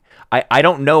big thing. I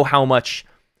don't know how much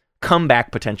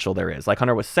comeback potential there is. Like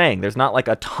Hunter was saying, there's not like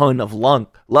a ton of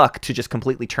luck to just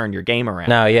completely turn your game around.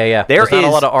 No, yeah. There's not a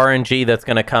lot of RNG that's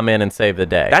going to come in and save the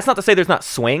day. That's not to say there's not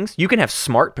swings. You can have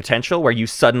smart potential where you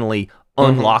suddenly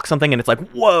unlock something and it's like,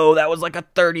 whoa, that was like a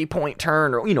 30-point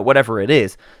turn or whatever it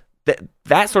is.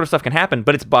 That sort of stuff can happen,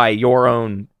 but it's by your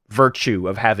own virtue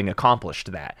of having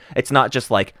accomplished that. It's not just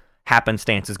like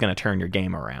happenstance is going to turn your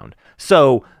game around.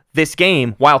 So this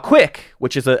game, while quick,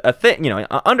 which is a thing,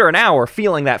 under an hour,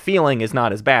 feeling that feeling is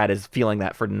not as bad as feeling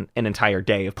that for an entire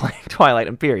day of playing Twilight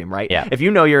Imperium, right? Yeah. If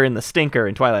you know you're in the stinker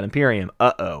in Twilight Imperium,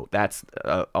 that's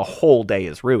a whole day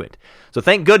is ruined. So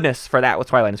thank goodness for that with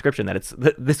Twilight Inscryption,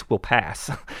 that this will pass.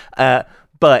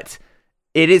 But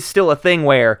it is still a thing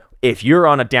where if you're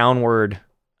on a downward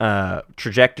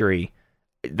trajectory,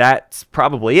 that's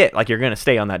probably it. Like, you're going to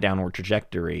stay on that downward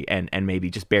trajectory and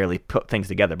maybe just barely put things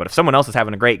together. But if someone else is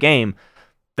having a great game,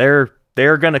 they're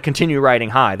going to continue riding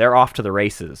high. They're off to the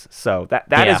races. So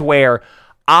that is where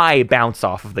I bounce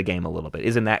off of the game a little bit,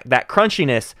 is in that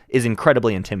crunchiness is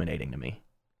incredibly intimidating to me.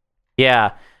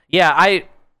 Yeah. I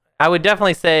would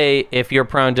definitely say, if you're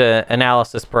prone to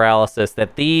analysis paralysis,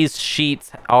 that these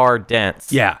sheets are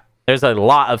dense. Yeah. There's a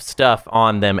lot of stuff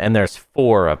on them, and there's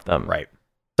 4 of them. Right.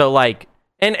 So, like,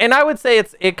 and I would say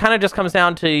it kind of just comes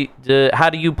down to how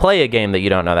do you play a game that you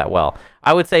don't know that well.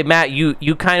 I would say, Matt,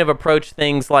 you kind of approach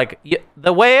things like,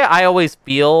 the way I always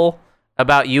feel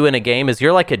about you in a game is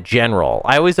you're like a general.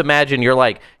 I always imagine you're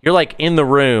like in the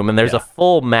room and there's a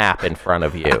full map in front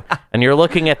of you and you're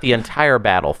looking at the entire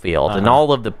battlefield and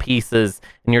all of the pieces,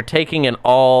 and you're taking it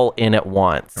all in at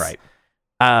once. Right.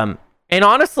 And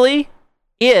honestly,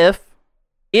 if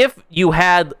you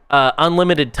had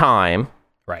unlimited time,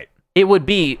 right, it would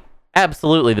be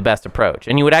absolutely the best approach,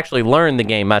 and you would actually learn the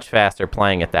game much faster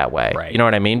playing it that way. Right. You know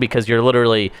what I mean? Because you're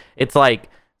literally, it's like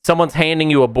someone's handing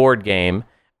you a board game,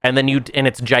 and then and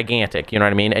it's gigantic. You know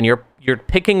what I mean? And you're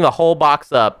picking the whole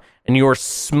box up and you're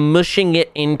smushing it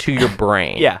into your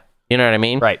brain. Yeah. You know what I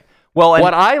mean? Right. Well, and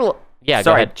go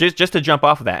sorry, ahead. just to jump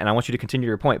off of that, and I want you to continue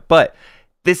your point, but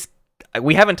this,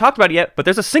 we haven't talked about it yet, but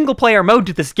there's a single player mode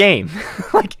to this game.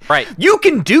 Right. You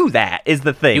can do that, is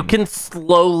the thing. You can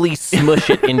slowly smush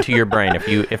it into your brain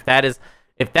if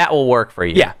that will work for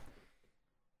you. Yeah.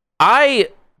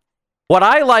 What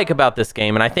I like about this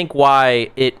game, and I think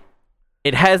why it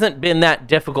hasn't been that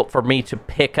difficult for me to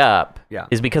pick up,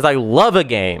 is because I love a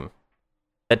game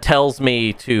that tells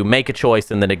me to make a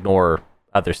choice and then ignore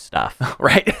other stuff.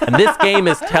 Right. And this game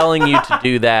is telling you to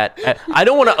do that. I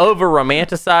don't want to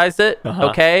over-romanticize it,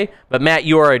 okay? But Matt,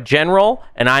 you are a general,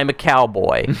 and I'm a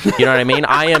cowboy. You know what I mean?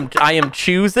 I am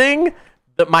choosing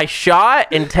my shot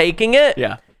and taking it.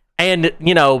 Yeah. And,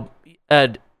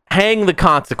 hang the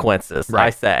consequences, right. I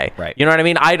say. Right. You know what I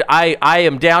mean? I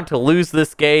am down to lose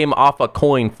this game off a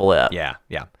coin flip. Yeah,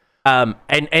 yeah.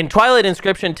 And Twilight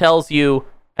Inscription tells you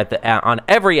on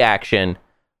every action,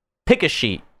 pick a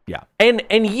sheet. Yeah. And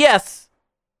yes,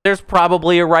 there's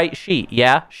probably a right sheet.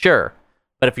 Yeah, sure.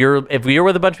 But if you're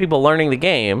with a bunch of people learning the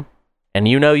game, and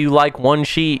you like one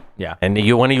sheet, and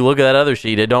when you look at that other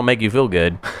sheet, it don't make you feel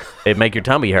good. It make your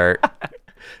tummy hurt.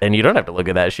 And you don't have to look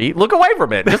at that sheet. Look away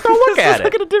from it. Just don't look at it.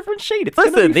 Look at a different sheet.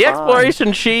 Listen, the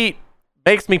exploration sheet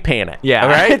makes me panic. Yeah, all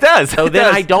right? It does. So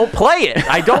then I don't play it.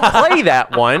 I don't play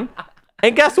that one.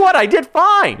 And guess what? I did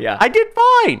fine. Yeah. I did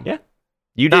fine. Yeah.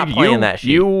 You Not did playing that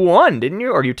sheet. You won, didn't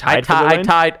you? Or you tied for the win?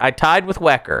 I tied with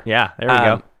Wecker. Yeah, there we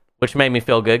go. Which made me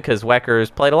feel good because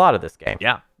Wecker's played a lot of this game.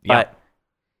 Yeah.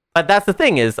 But that's the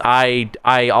thing is I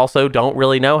also don't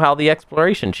really know how the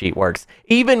exploration sheet works.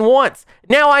 Even once.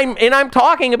 Now I'm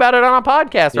talking about it on a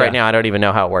podcast right now. I don't even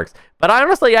know how it works. But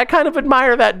honestly, I kind of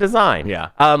admire that design. Yeah.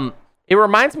 It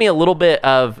reminds me a little bit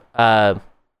of one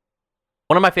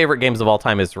of my favorite games of all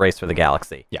time is Race for the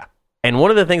Galaxy. Yeah. And one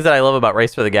of the things that I love about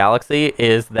Race for the Galaxy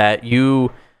is that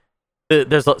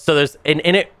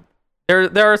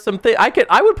there are some things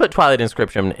I would put Twilight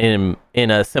Inscription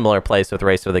in a similar place with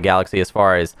Race for the Galaxy as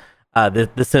far as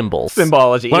the symbols.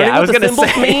 Symbology. Learning what the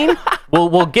symbols mean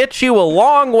will get you a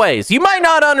long ways. You might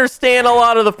not understand a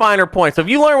lot of the finer points. So if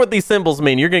you learn what these symbols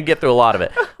mean, you're going to get through a lot of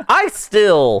it. I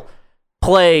still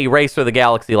play Race for the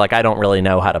Galaxy like I don't really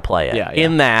know how to play it. Yeah.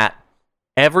 In that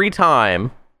every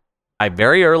time I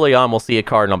very early on will see a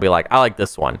card and I'll be like, I like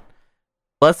this one.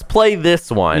 Let's play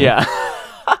this one. Yeah.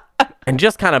 And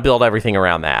just kind of build everything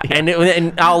around that. Yeah.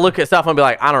 And I'll look at stuff and be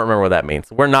like, I don't remember what that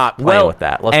means. We're not playing with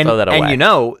that. Let's throw that away.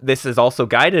 And this is also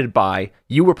guided by,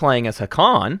 you were playing as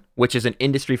Hakan, which is an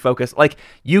industry focus. Like,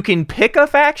 you can pick a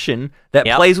faction that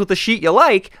plays with the sheet you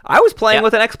like. I was playing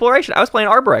with an exploration. I was playing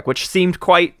Arborek, which seemed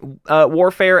quite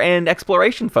warfare and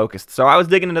exploration focused. So I was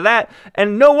digging into that.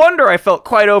 And no wonder I felt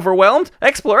quite overwhelmed.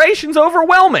 Exploration's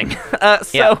overwhelming.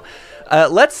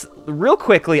 Let's real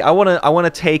quickly. I want to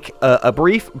take a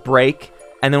brief break,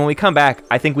 and then when we come back,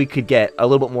 I think we could get a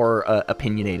little bit more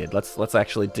opinionated. Let's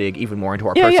actually dig even more into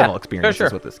our personal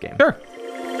experiences with this game. Sure.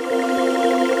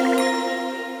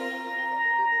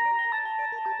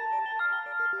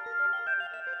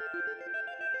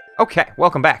 Okay,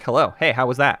 welcome back. Hello. Hey, how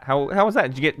was that? How was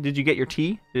that? Did you get your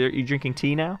tea? Are you drinking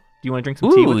tea now? Do you want to drink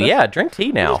some tea with us? Yeah, drink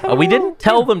tea now. We didn't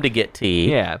tell them to get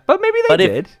tea. Yeah, but maybe they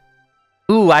did.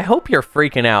 I hope you're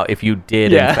freaking out if you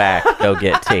did, in fact, go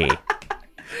get tea.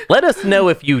 Let us know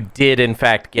if you did, in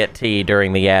fact, get tea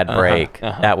during the ad break.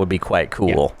 That would be quite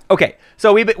cool. Yeah. Okay,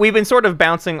 so we've been sort of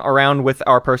bouncing around with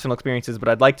our personal experiences, but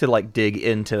I'd like to dig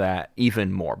into that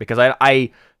even more, because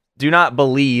I do not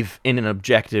believe in an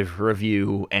objective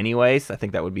review anyways. I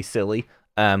think that would be silly.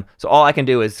 So all I can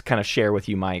do is kind of share with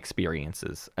you my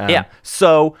experiences.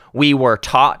 So we were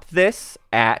taught this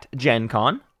at Gen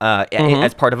Con.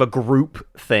 As part of a group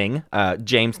thing.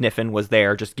 James Niffen was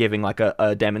there just giving like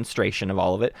a demonstration of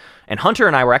all of it. And Hunter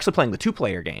and I were actually playing the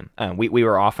 2-player game. We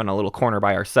were off in a little corner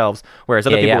by ourselves, whereas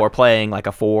other people were playing like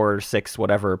a 4 or 6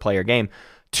 whatever player game.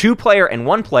 2-player and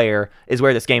 1-player is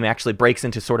where this game actually breaks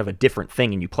into sort of a different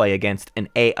thing, and you play against an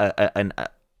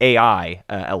AI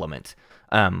element.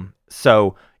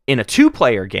 So in a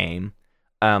 2-player game,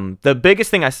 the biggest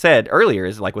thing I said earlier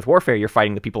is, like with Warfare, you're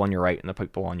fighting the people on your right and the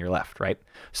people on your left, right?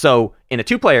 So in a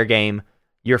 2-player game,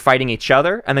 you're fighting each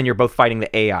other, and then you're both fighting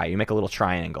the AI. You make a little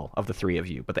triangle of the 3 of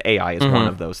you, but the AI is one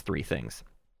of those 3 things.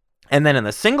 And then in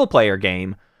the single-player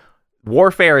game,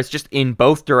 Warfare is just in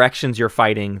both directions. You're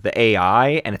fighting the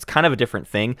AI, and it's kind of a different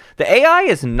thing. The AI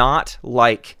is not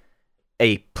like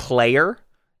a player.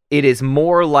 It is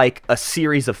more like a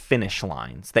series of finish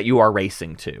lines that you are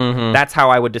racing to. That's how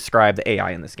I would describe the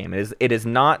AI in this game. It is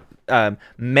not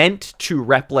meant to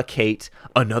replicate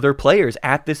another players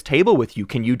at this table with you.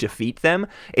 Can you defeat them?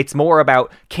 It's more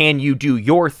about, can you do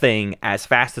your thing as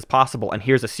fast as possible? And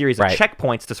here's a series of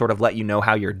checkpoints to sort of let you know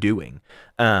how you're doing,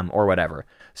 or whatever.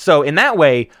 So in that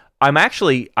way, I'm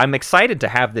excited to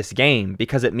have this game,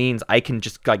 because it means I can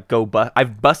just like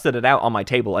I've busted it out on my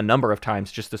table a number of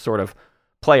times just to sort of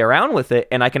play around with it,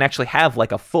 and I can actually have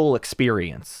like a full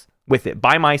experience with it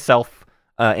by myself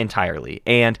entirely.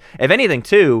 And if anything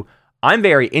too, I'm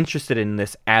very interested in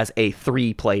this as a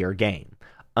 3-player game.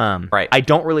 I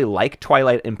don't really like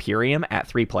Twilight Imperium at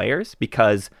 3 players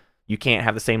because you can't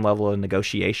have the same level of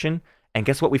negotiation. And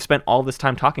guess what we've spent all this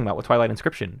time talking about with Twilight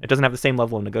Inscription? It doesn't have the same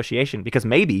level of negotiation because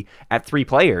maybe at 3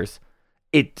 players,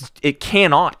 it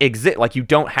cannot exist. Like, you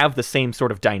don't have the same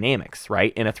sort of dynamics,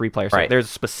 right, in a 3-player set. Right. There's a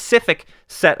specific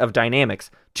set of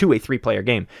dynamics to a 3-player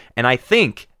game. And I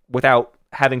think, without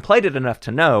having played it enough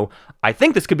to know, I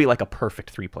think this could be like a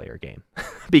perfect 3-player game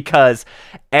because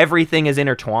everything is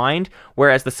intertwined,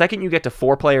 whereas the second you get to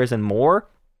 4 players and more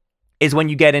is when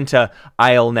you get into,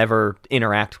 I'll never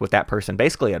interact with that person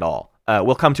basically at all.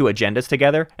 We'll come to agendas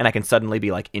together, and I can suddenly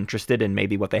be like interested in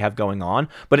maybe what they have going on,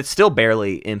 but it still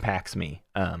barely impacts me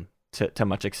to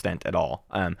much extent at all.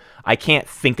 I can't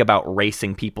think about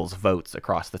racing people's votes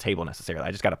across the table necessarily.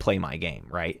 I just got to play my game,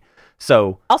 right?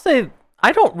 So I'll say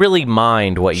I don't really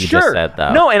mind what you just said,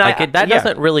 though. No, and that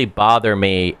doesn't really bother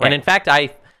me. Right. And in fact,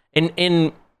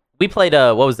 we played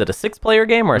what was it, a 6-player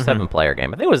game or a 7-player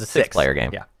game? I think it was a 6-player game.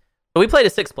 Yeah. So we played a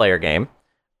 6-player game.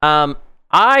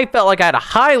 I felt like I had a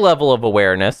high level of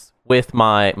awareness with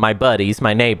my buddies,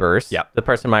 my neighbors, the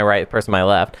person to my right, the person to my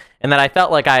left, and that I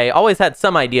felt like I always had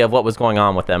some idea of what was going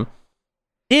on with them.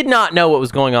 Did not know what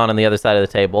was going on the other side of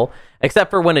the table, except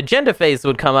for when agenda phase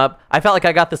would come up, I felt like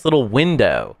I got this little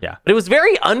window. Yeah. But it was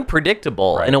very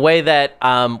unpredictable in a way that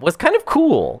was kind of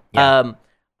cool. Yeah.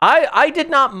 I did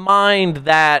not mind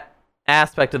that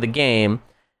aspect of the game.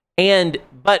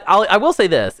 But I will say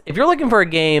this. If you're looking for a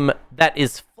game that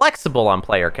is flexible on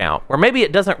player count, where maybe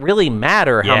it doesn't really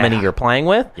matter how many you're playing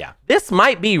with, this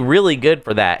might be really good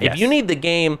for that. Yes. If you need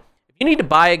to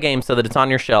buy a game so that it's on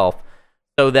your shelf,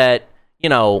 so that,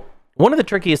 one of the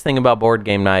trickiest thing about board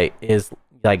game night is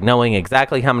like knowing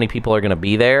exactly how many people are going to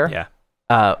be there.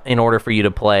 In order for you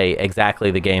to play exactly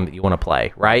the game that you want to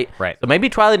play, right? Right. So maybe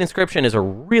Twilight Inscription is a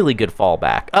really good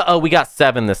fallback. We got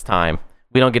 7 this time.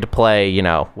 We don't get to play,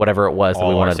 whatever it was that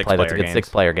we wanted to play. That's a good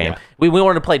 6-player game. Yeah. We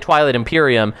wanted to play Twilight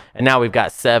Imperium, and now we've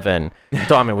got 7.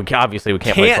 So, I mean, we can't play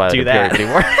Twilight Imperium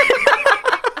anymore.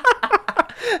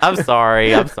 I'm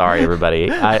sorry, everybody.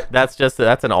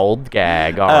 That's an old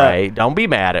gag. All right, don't be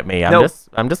mad at me.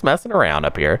 I'm just messing around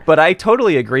up here. But I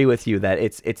totally agree with you that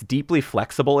it's deeply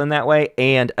flexible in that way.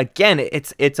 And again,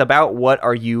 it's about what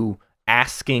are you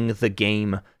asking the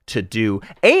game to do.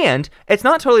 And it's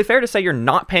not totally fair to say you're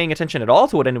not paying attention at all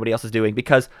to what anybody else is doing,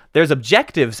 because there's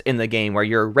objectives in the game where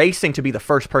you're racing to be the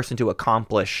first person to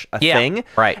accomplish a thing.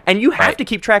 Right. And you have to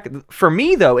keep track. For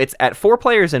me, though, it's at 4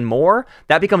 players and more,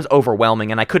 that becomes overwhelming,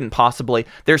 and I couldn't possibly.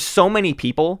 There's so many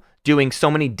people doing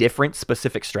so many different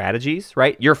specific strategies,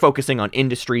 right? You're focusing on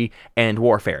industry and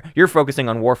warfare. You're focusing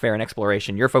on warfare and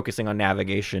exploration. You're focusing on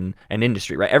navigation and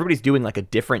industry, right? Everybody's doing like a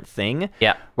different thing.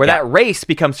 Yeah. Where that race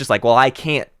becomes just like, well, I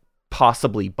can't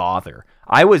possibly bother.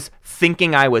 I was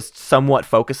thinking I was somewhat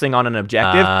focusing on an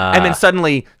objective, and then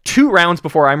suddenly 2 rounds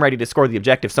before I'm ready to score the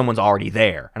objective, someone's already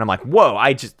there. And I'm like, whoa,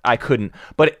 I couldn't.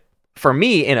 But for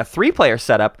me, in a 3-player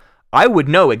setup, I would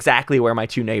know exactly where my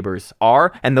 2 neighbors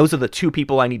are, and those are the 2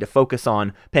 people I need to focus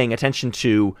on paying attention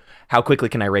to. How quickly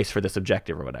can I race for this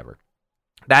objective or whatever?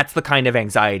 That's the kind of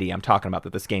anxiety I'm talking about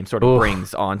that this game sort of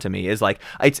brings onto me, is like,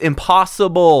 it's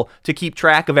impossible to keep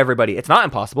track of everybody. It's not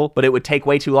impossible, but it would take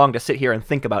way too long to sit here and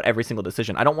think about every single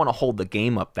decision. I don't want to hold the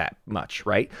game up that much,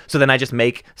 right? So then I just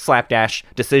make slapdash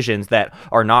decisions that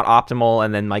are not optimal,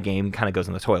 and then my game kind of goes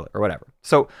in the toilet or whatever.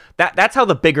 So that's how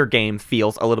the bigger game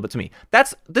feels a little bit to me.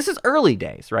 This is early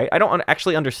days, right? I don't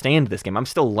actually understand this game. I'm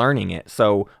still learning it.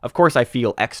 So of course I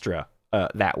feel extra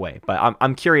that way, but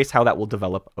I'm curious how that will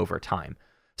develop over time.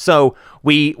 So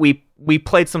we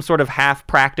played some sort of half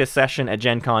practice session at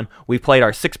Gen Con. We played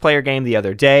our 6-player game the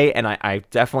other day, and I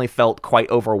definitely felt quite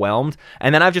overwhelmed.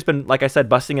 And then I've just been, like I said,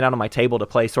 busting it out on my table to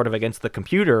play sort of against the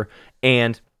computer,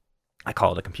 and I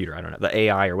call it a computer, I don't know, the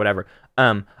AI or whatever.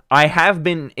 I have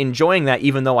been enjoying that,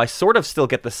 even though I sort of still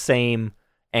get the same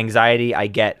anxiety I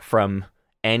get from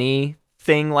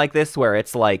anything like this, where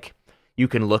it's like, you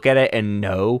can look at it and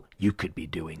know you could be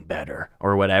doing better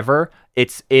or whatever.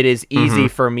 It is easy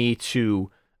for me to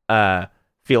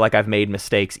feel like I've made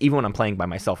mistakes, even when I'm playing by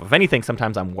myself. If anything,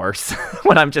 sometimes I'm worse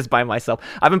when I'm just by myself.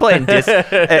 I've been playing disc.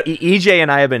 EJ and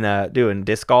I have been doing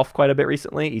disc golf quite a bit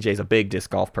recently. EJ's a big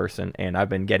disc golf person, and I've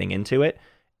been getting into it.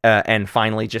 And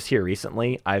finally, just here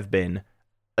recently, I've been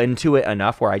into it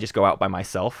enough where I just go out by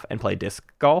myself and play disc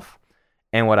golf.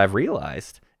 And what I've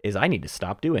realized is I need to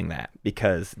stop doing that,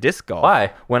 because disc golf,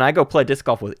 Why? When I go play disc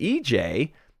golf with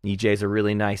EJ, EJ's a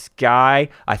really nice guy.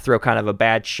 I throw kind of a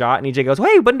bad shot, and EJ goes,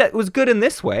 "Hey, but it was good in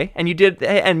this way, and you did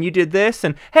this,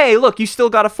 and hey, look, you still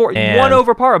got one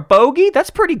over par, a bogey. That's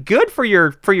pretty good for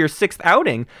your 6th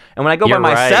outing." And when I go by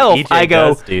myself, I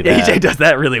go, EJ does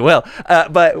that really well.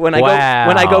 But when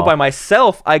I go by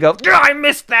myself, I go, "I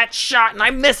missed that shot, and I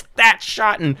missed that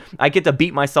shot," and I get to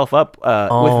beat myself up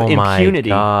with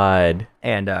impunity. Oh my God!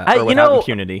 And without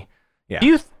impunity.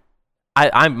 Yeah.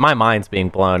 My mind's being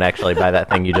blown actually by that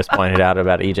thing you just pointed out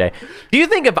about EJ. Do you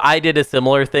think if I did a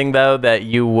similar thing though that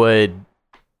you would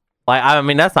like? I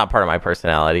mean, that's not part of my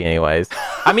personality, anyways.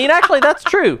 I mean, actually, that's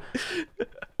true.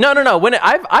 No. When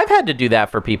I've had to do that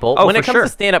for people. When it comes to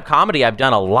stand-up comedy, I've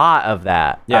done a lot of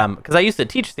that. Yeah. Because I used to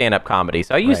teach stand-up comedy,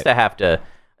 so I used to have to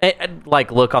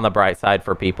like look on the bright side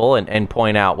for people and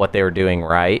point out what they were doing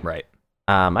right. Right.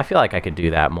 I feel like I could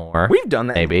do that more. We've done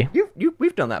that. Maybe.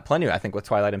 We've done that plenty, I think, with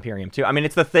Twilight Imperium, too. I mean,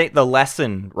 it's the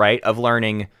lesson, right, of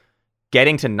learning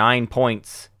getting to 9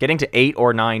 points, getting to 8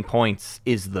 or 9 points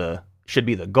should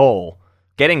be the goal.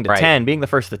 Getting to 10, being the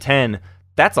first to 10,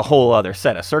 that's a whole other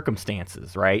set of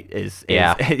circumstances, right?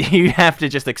 You have to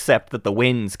just accept that the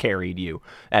winds carried you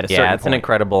at a certain point. Yeah, it's an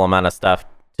incredible amount of stuff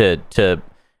to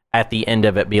at the end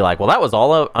of it be like, well, that was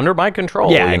all under my control.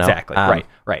 Yeah, exactly. Right.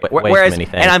 Whereas,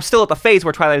 and I'm still at the phase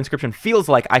where Twilight Inscription feels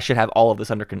like I should have all of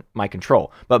this under my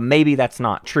control, but maybe that's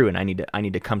not true, and I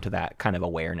need to come to that kind of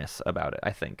awareness about it,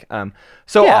 I think.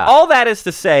 All that is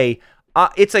to say,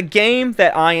 it's a game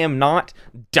that I am not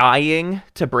dying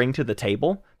to bring to the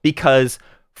table, because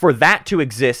for that to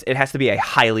exist, it has to be a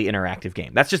highly interactive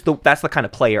game. That's the kind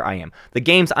of player I am. The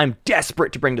games I'm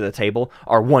desperate to bring to the table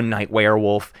are One Night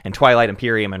Werewolf and Twilight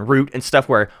Imperium and Root and stuff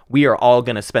where we are all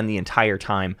going to spend the entire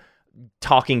time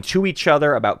talking to each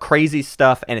other about crazy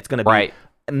stuff, and it's going to be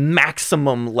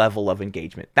maximum level of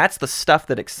engagement. That's the stuff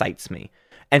that excites me.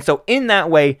 And so in that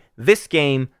way, this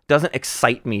game doesn't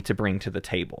excite me to bring to the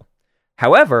table.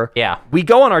 However, we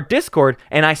go on our Discord,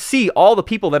 and I see all the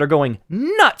people that are going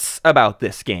nuts about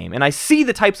this game, and I see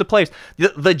the types of players.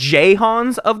 The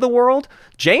Jayhans of the world,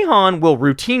 Jayhan will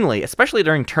routinely, especially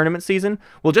during tournament season,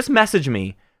 will just message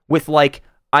me with, like,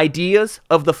 ideas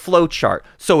of the flowchart.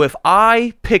 So if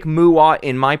I pick Muat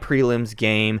in my prelims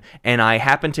game and I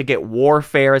happen to get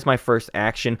Warfare as my first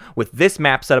action with this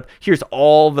map setup, here's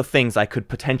all the things I could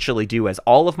potentially do as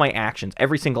all of my actions,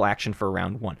 every single action for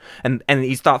round 1. And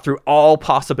he's thought through all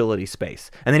possibility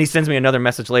space. And then he sends me another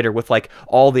message later with like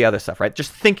all the other stuff, right?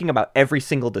 Just thinking about every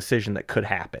single decision that could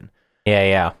happen.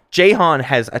 Yeah. Jayhan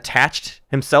has attached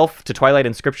himself to Twilight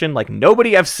Inscription like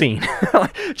nobody I've seen.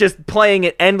 Just playing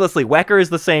it endlessly. Wecker is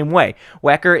the same way.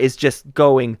 Wecker is just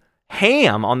going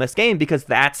ham on this game because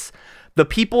that's the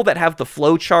people that have the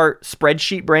flowchart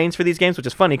spreadsheet brains for these games, which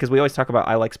is funny because we always talk about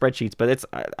I like spreadsheets, but it's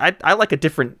I like a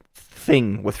different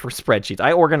thing for spreadsheets.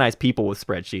 I organize people with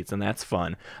spreadsheets, and that's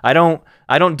fun. I don't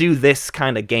do this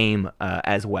kind of game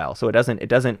as well, so it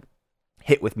doesn't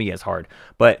hit with me as hard.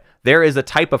 But there is a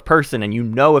type of person, and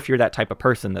if you're that type of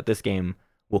person, that this game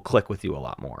will click with you a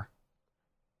lot more.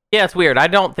 Yeah, it's weird. I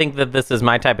don't think that this is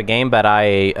my type of game, but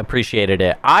I appreciated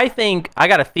it. I think I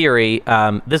got a theory.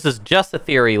 This is just a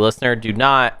theory, listener.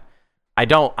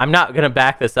 I'm not going to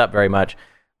back this up very much.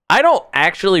 I don't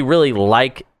actually really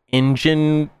like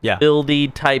engine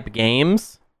buildy type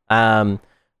games.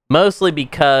 Mostly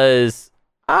because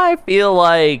I feel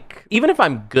like even if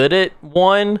I'm good at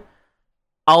one,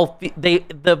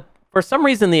 for some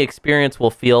reason the experience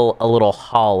will feel a little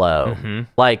hollow. Mm-hmm.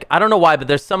 Like, I don't know why, but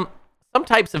there's some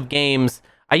types of games,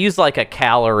 I use like a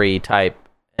calorie type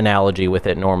analogy with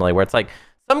it normally, where it's like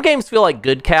some games feel like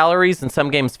good calories and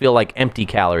some games feel like empty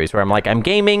calories, where I'm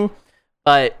gaming,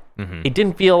 but it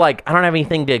didn't feel like I don't have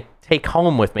anything to take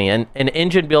home with me. And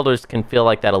engine builders can feel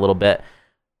like that a little bit.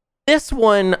 This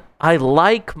one I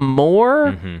like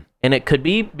more, and it could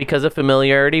be because of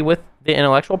familiarity with the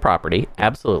intellectual property.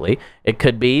 Absolutely. It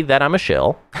could be that I'm a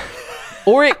shill.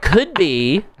 Or it could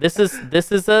be this is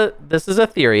a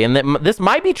theory, and that this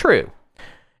might be true.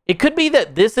 It could be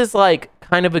that this is like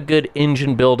kind of a good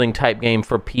engine building type game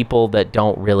for people that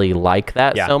don't really like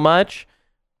that so much.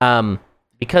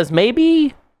 Because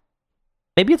maybe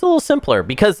it's a little simpler,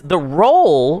 because the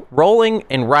rolling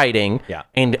and writing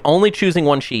and only choosing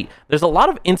one sheet, there's a lot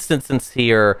of instances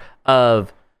here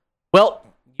of, well,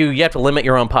 you have to limit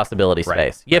your own possibility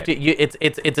space. You have to.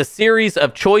 It's a series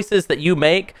of choices that you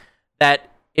make.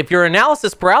 That if you're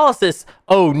analysis paralysis,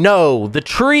 oh no, the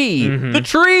tree,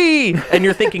 and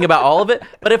you're thinking about all of it.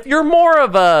 But if you're more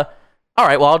of a, all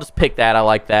right, well, I'll just pick that. I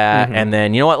like that, and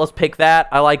then you know what? Let's pick that.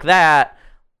 I like that.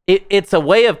 It's a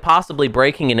way of possibly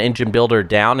breaking an engine builder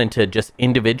down into just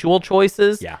individual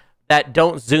choices that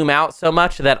don't zoom out so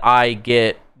much that I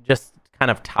get kind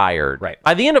of tired. Right.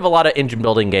 By the end of a lot of engine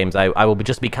building games, I will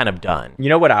just be kind of done. You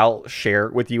know what I'll share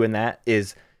with you in that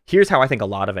is, here's how I think a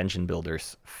lot of engine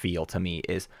builders feel to me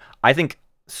is, I think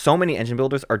so many engine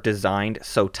builders are designed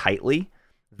so tightly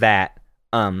that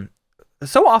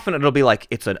so often it'll be like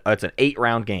it's an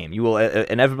 8-round game. You will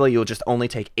inevitably you'll just only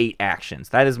take 8 actions.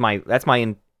 That's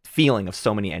my feeling of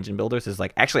so many engine builders, is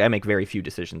like, actually I make very few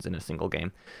decisions in a single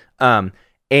game.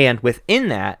 And within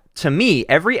that, to me,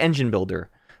 every engine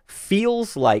builder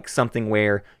feels like something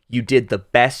where you did the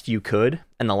best you could,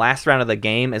 and the last round of the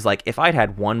game is like, if I'd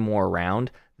had one more round,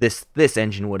 this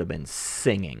engine would have been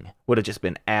singing, would have just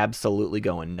been absolutely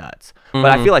going nuts. Mm-hmm.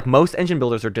 But I feel like most engine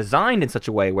builders are designed in such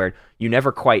a way where you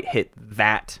never quite hit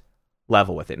that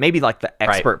level with it. Maybe like the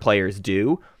expert players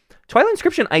do. Twilight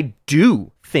Inscription, I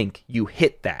do think you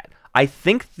hit that. I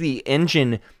think the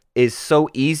engine is so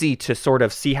easy to sort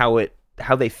of see how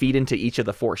they feed into each of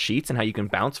the 4 sheets and how you can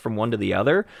bounce from one to the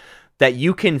other, that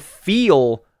you can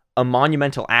feel a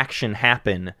monumental action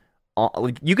happen.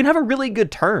 You can have a really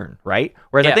good turn, right?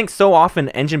 Whereas I think so often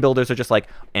engine builders are just like,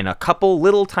 and a couple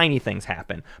little tiny things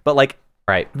happen. But like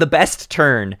the best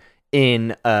turn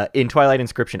in Twilight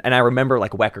Inscription, and I remember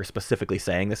like Wecker specifically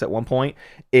saying this at one point,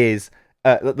 is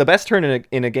the best turn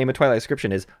in a game of Twilight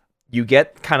Inscription is you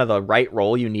get kind of the right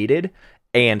roll you needed,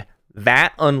 and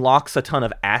that unlocks a ton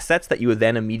of assets that you would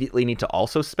then immediately need to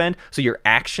also spend. So your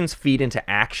actions feed into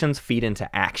actions, feed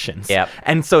into actions. Yep.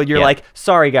 And so you're like,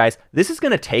 sorry guys, this is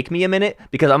going to take me a minute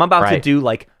because I'm about to do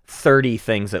like 30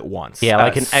 things at once. Yeah,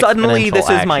 like an suddenly this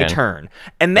action. Is my turn.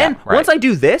 And then once I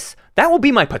do this, that will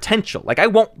be my potential. Like I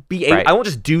won't be I won't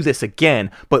just do this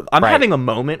again, but I'm having a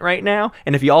moment right now,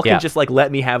 and if y'all can just like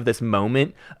let me have this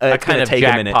moment, it's kind gonna of take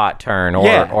a minute. Jackpot turn,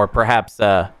 or perhaps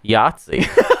Yahtzee,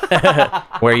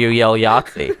 where you yell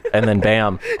Yahtzee and then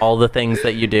bam, all the things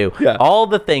that you do, all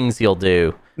the things you'll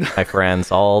do, my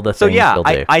friends, all the things you'll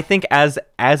do. I think as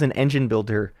an engine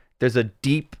builder, there's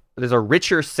a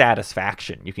richer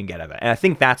satisfaction you can get out of it. And I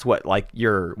think that's what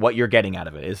you're getting out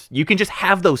of it is you can just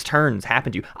have those turns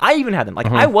happen to you. I even had them. Like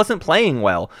I wasn't playing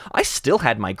well. I still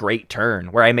had my great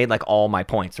turn where I made like all my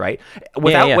points, right?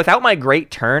 Without my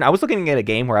great turn, I was looking at a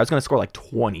game where I was going to score like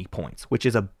 20 points, which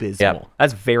is abysmal. Yep.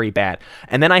 That's very bad.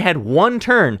 And then I had one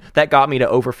turn that got me to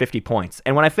over 50 points.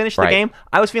 And when I finished the game,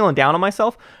 I was feeling down on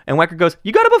myself, and Wecker goes,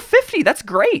 "You got above 50. That's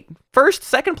great. First,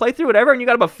 second playthrough, whatever, and you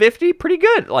got above 50. Pretty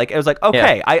good." Like, it was like,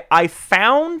 okay, I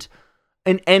found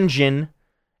an engine,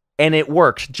 and it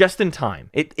worked just in time.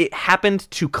 It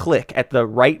happened to click at the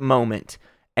right moment,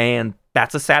 and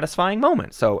that's a satisfying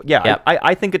moment. So,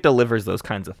 I think it delivers those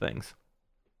kinds of things.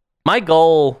 My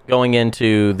goal going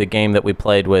into the game that we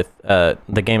played with, the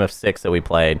game of 6 that we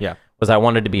played, was I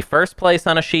wanted to be first place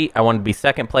on a sheet, I wanted to be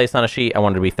second place on a sheet, I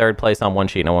wanted to be third place on one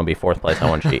sheet, and I wanted to be fourth place on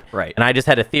one sheet. Right. And I just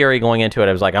had a theory going into it.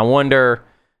 I was like, I wonder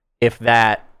if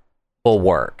that will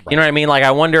work. Right. You know what I mean? Like, I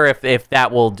wonder if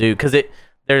that will do, because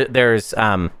there's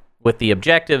with the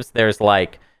objectives, there's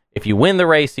like, if you win the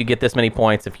race, you get this many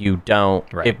points. If you don't,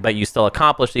 but you still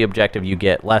accomplish the objective, you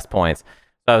get less points.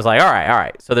 So I was like, all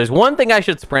right. So there's one thing I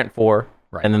should sprint for,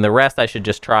 and then the rest I should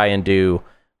just try and do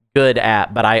good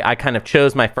at. But I kind of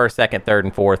chose my first, second, third,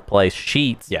 and fourth place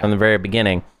sheets from the very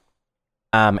beginning,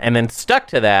 and then stuck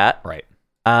to that. Right.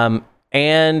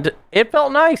 And it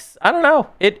felt nice. I don't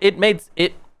know. It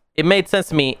made sense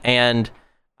to me. And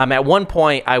at one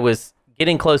point I was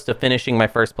getting close to finishing my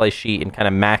first place sheet and kind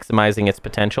of maximizing its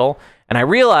potential. And I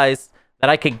realized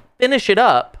that I could finish it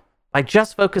up by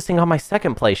just focusing on my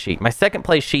second place sheet. My second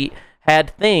place sheet had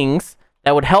things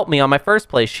that would help me on my first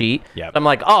place sheet. Yep. I'm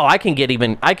like,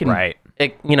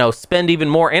 spend even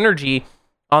more energy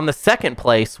on the second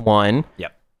place one.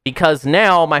 Yep. Because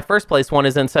now my first place one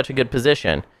is in such a good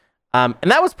position. And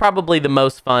that was probably the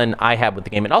most fun I had with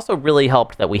the game. It also really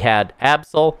helped that we had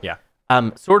Absol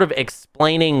sort of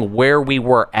explaining where we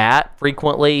were at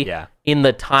frequently in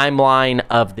the timeline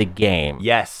of the game.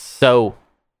 Yes. So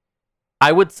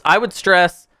I would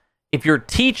stress, if you're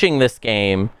teaching this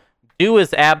game, do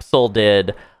as Absol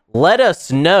did. Let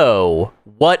us know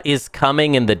what is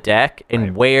coming in the deck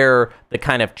and where the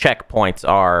kind of checkpoints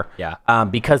are. Yeah.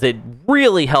 Because it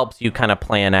really helps you kind of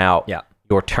plan out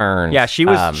your turns. Yeah, she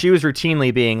was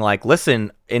routinely being like,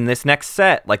 listen, in this next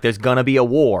set, like, there's gonna be a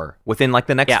war. Within like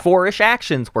the next 4-ish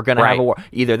actions, we're gonna have a war.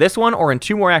 Either this one or in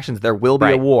 2 more actions, there will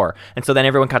be a war. And so then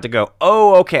everyone got to go,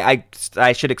 oh, okay,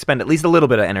 I should expend at least a little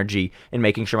bit of energy in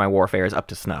making sure my warfare is up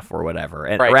to snuff or whatever.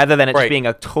 And rather than it just being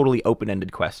a totally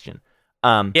open-ended question.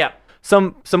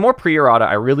 Some more pre-errata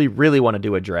I really, really wanted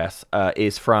to address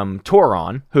is from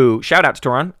Toron, who, shout out to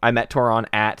Toron. I met Toron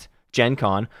at Gen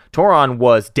Con. Toron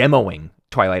was demoing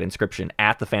Twilight Inscription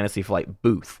at the Fantasy Flight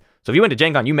booth. So if you went to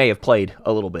Gen Con, you may have played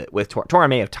a little bit with Toron. Toron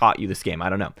may have taught you this game. I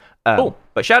don't know. Cool.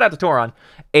 But shout out to Toron.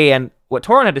 And what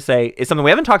Toron had to say is something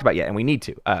we haven't talked about yet, and we need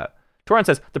to. Toron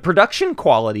says, the production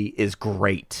quality is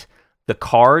great. The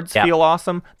cards feel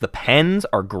awesome. The pens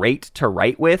are great to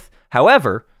write with.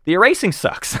 However, the erasing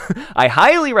sucks. I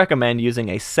highly recommend using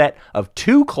a set of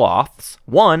 2 cloths,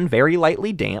 one very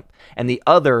lightly damp, and the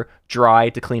other dry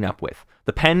to clean up with.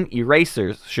 The pen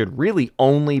erasers should really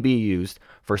only be used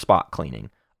for spot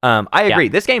cleaning. I agree.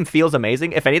 This game feels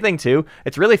amazing. If anything, too,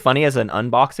 it's really funny as an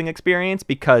unboxing experience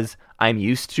because I'm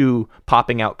used to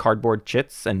popping out cardboard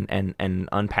chits and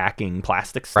unpacking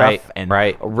plastic stuff and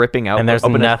ripping out. And there's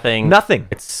nothing. Nothing.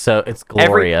 It's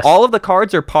glorious. All of the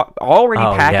cards are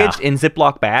already packaged in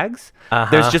Ziploc bags.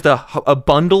 There's just a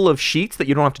bundle of sheets that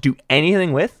you don't have to do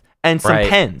anything with, and some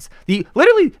pens.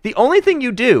 Literally, the only thing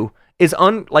you do is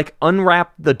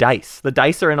unwrap the dice. The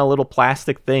dice are in a little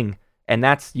plastic thing. And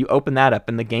you open that up,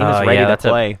 and the game is ready to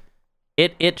play.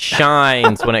 It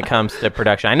shines when it comes to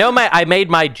production. I know I made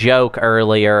my joke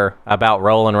earlier about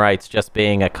roll and writes just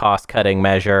being a cost-cutting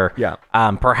measure. Yeah.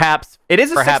 Perhaps it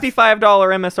is a $65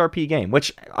 MSRP game,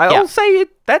 which I'll say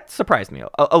that surprised me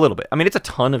a little bit. I mean, it's a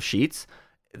ton of sheets.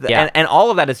 And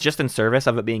all of that is just in service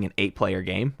of it being an 8-player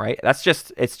game, right? It's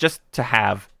just to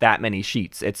have that many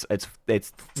sheets. It's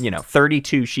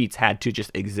 32 sheets had to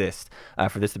just exist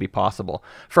for this to be possible.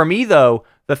 For me though,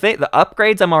 the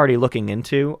upgrades I'm already looking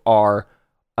into are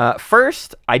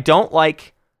first, I don't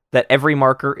like that every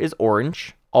marker is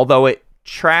orange, although it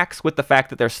tracks with the fact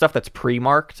that there's stuff that's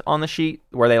pre-marked on the sheet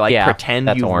where they pretend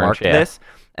you've marked this,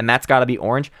 and that's got to be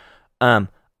orange.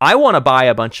 I want to buy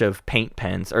a bunch of paint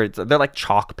pens, or they're like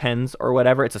chalk pens or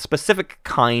whatever. It's a specific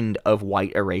kind of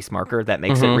white erase marker that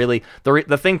makes it really...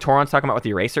 The thing Toron's talking about with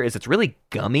the eraser is it's really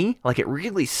gummy. Like, it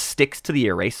really sticks to the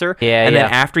eraser. And then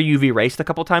after you've erased a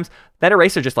couple times, that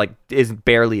eraser just, is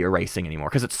barely erasing anymore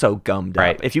because it's so gummed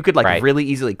up. If you could, really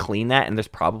easily clean that, and there's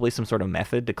probably some sort of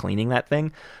method to cleaning that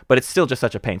thing, but it's still just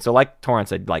such a pain. So like Toron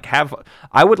said,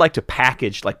 I would like to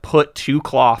package, put 2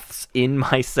 cloths in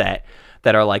my set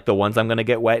that are the ones I'm going to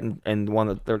get wet and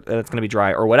one that's going to be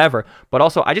dry or whatever. But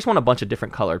also, I just want a bunch of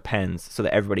different colored pens so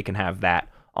that everybody can have that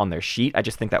on their sheet. I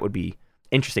just think that would be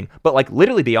interesting. But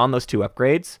literally beyond those 2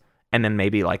 upgrades, and then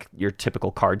maybe your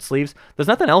typical card sleeves, there's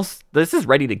nothing else. This is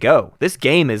ready to go. This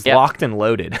game is locked and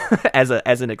loaded as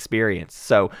an experience.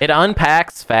 So it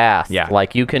unpacks fast. Yeah,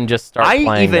 you can just start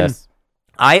playing this.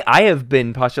 I have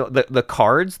been postulating the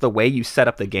cards, the way you set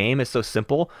up the game is so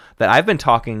simple that I've been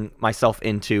talking myself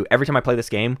into every time I play this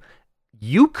game.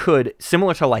 You could,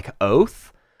 similar to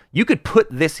Oath, you could put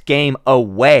this game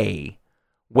away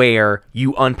where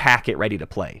you unpack it ready to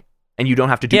play and you don't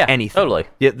have to do anything. Totally.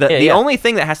 The only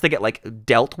thing that has to get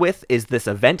dealt with is this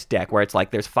event deck where it's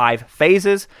there's 5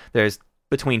 phases, there's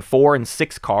between 4 and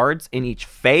 6 cards in each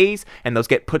phase, and those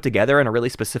get put together in a really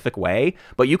specific way.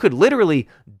 But you could literally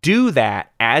do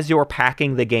that as you're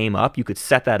packing the game up. You could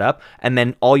set that up, and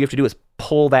then all you have to do is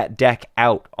pull that deck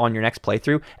out on your next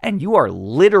playthrough, and you are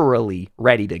literally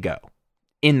ready to go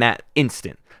in that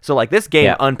instant. So this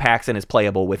game unpacks and is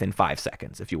playable within 5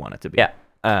 seconds if you want it to be.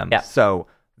 So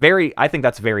I think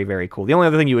that's very, very cool. The only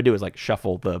other thing you would do is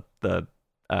shuffle the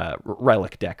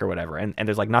relic deck or whatever, and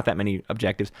there's not that many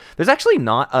objectives. There's actually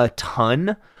not a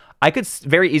ton. I could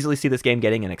very easily see this game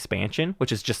getting an expansion,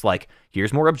 which is just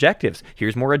here's more objectives,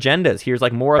 here's more agendas, here's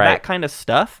more of that kind of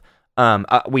stuff.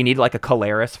 We need a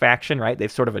Caleris faction, right?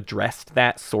 They've sort of addressed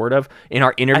that sort of in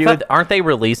our interview. Aren't they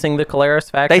releasing the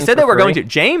Caleris faction? They said they were going to.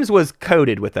 James was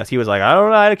coded with us. He was like, I don't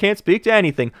know, I can't speak to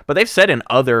anything. But they've said in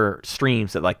other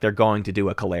streams that they're going to do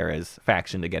a Caleris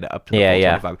faction to get it up to the full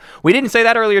 25. We didn't say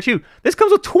that earlier too. This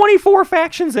comes with 24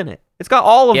 factions in it. It's got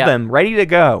all of them ready to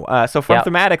go. So from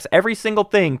Thematics, every single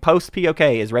thing post POK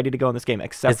is ready to go in this game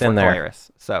except for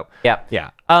Caleris. So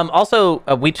also,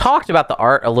 we talked about the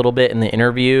art a little bit in the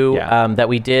interview that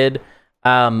we did.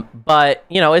 But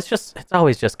it's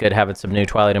always just good having some new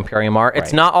Twilight Imperium art.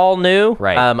 It's not all new.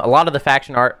 A lot of the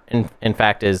faction art, in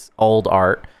fact, is old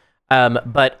art.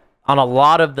 But on a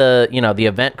lot of the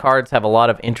event cards have a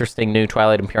lot of interesting new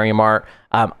Twilight Imperium art.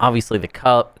 Obviously, the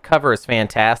cover is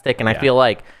fantastic, and I feel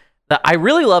like I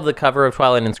really love the cover of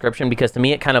Twilight Inscription because to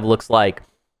me it kind of looks like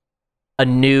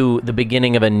the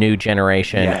beginning of a new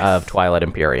generation of Twilight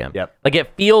Imperium.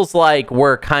 It feels like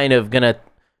we're kind of gonna,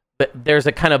 but there's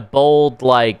a kind of bold,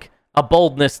 a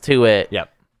boldness to it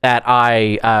that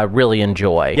I really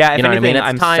enjoy. Yeah, if anything,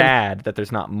 I'm sad that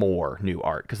there's not more new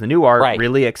art because the new art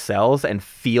really excels and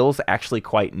feels actually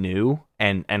quite new.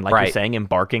 And you're saying,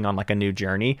 embarking on a new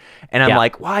journey. And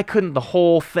I'm why couldn't the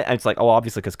whole thing? It's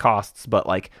obviously because costs, but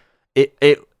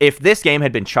if this game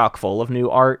had been chock full of new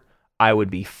art, I would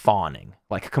be fawning,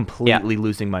 like completely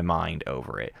losing my mind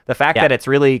over it. The fact that it's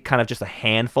really kind of just a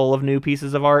handful of new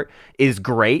pieces of art is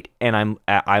great, and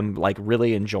I'm like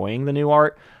really enjoying the new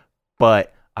art,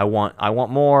 but I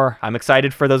want more. I'm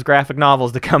excited for those graphic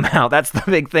novels to come out. That's the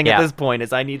big thing at this point,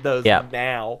 is I need those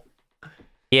now.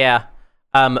 Yeah.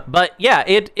 But yeah,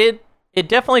 it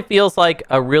definitely feels like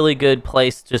a really good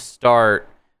place to start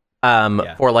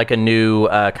for like a new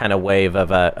kind of wave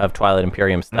of Twilight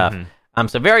Imperium stuff.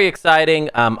 So very exciting.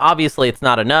 Obviously, it's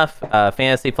not enough.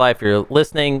 Fantasy Flight, if you're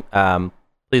listening,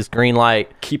 please greenlight.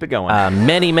 Keep it going.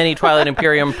 Many Twilight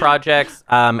Imperium projects.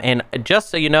 And just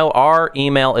so you know, our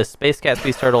email is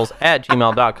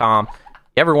spacecatspeaceturtles@gmail.com.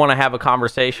 If you ever want to have a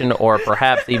conversation or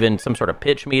perhaps even some sort of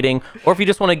pitch meeting, or if you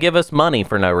just want to give us money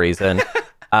for no reason,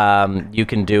 you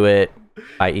can do it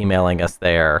by emailing us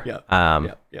there.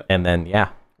 And then,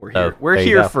 we're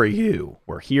here for you.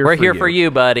 We're here for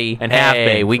you, buddy. And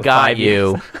hey, we got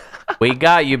you. We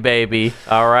got you, baby.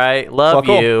 All right, love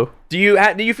you. Do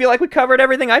you feel like we covered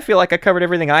everything? I feel like I covered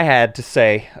everything I had to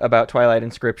say about Twilight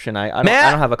Inscription. I don't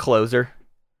have a closer.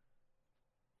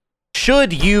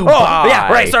 Should you buy?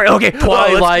 Yeah, right. Sorry. Okay.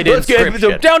 Twilight Inscription. Let's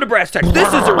get down to brass tacks.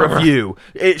 This is a review.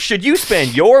 Should you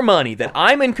spend your money that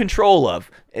I'm in control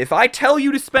of? If I tell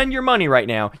you to spend your money right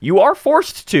now, you are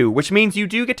forced to, which means you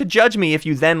do get to judge me if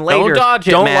you then later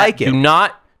don't like it.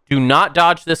 Do not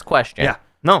dodge this question. Yeah.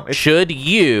 No. Should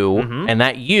you, and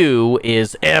that you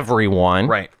is everyone.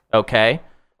 Right. Okay.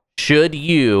 Should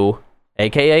you,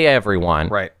 aka everyone,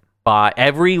 right, buy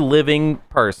every living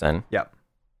person? Yep.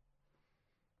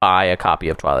 Buy a copy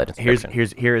of Twilight Inscription.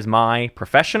 Here's my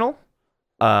professional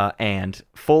and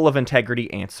full of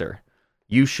integrity answer.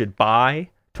 You should buy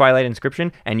Twilight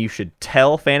Inscription, and you should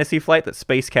tell Fantasy Flight that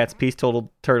Space Cats Peace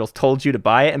Turtles told you to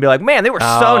buy it, and be like, man, they were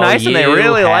so nice and they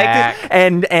really liked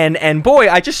it. And boy,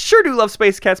 I just sure do love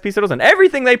Space Cats Peace Turtles and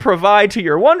everything they provide to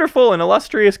your wonderful and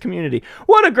illustrious community.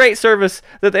 What a great service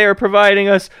that they are providing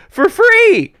us for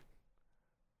free.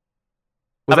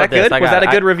 Was that good? Was that a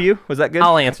good review? Was that good?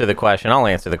 I'll answer the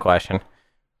question.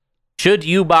 Should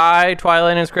you buy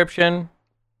Twilight Inscription?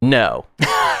 No.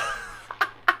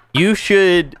 You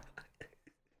should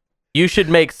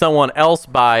make someone else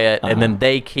buy it, and then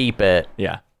they keep it.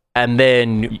 Yeah. And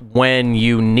then when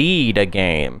you need a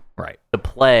game to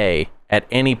play at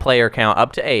any player count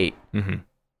up to 8,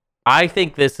 I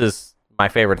think this is my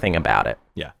favorite thing about it.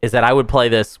 Yeah. Is that I would play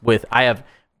this with... I am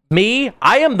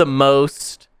the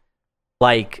most...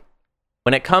 Like,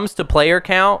 when it comes to player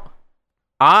count,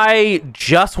 I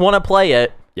just want to play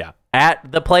it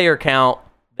at the player count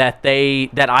that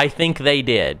I think they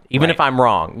did, even if I'm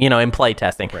wrong, in play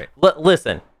testing. Right.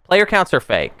 Listen, player counts are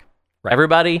fake. Right.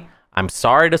 Everybody, I'm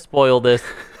sorry to spoil this.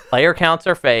 Player counts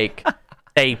are fake.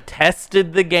 They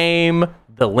tested the game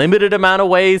the limited amount of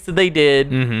ways that they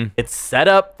did. It's set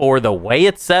up for the way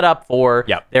it's set up for.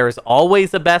 Yep. There is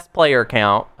always a best player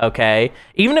count, okay?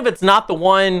 Even if it's not the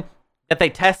one that they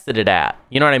tested it at,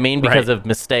 you know what I mean? Because of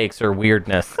mistakes or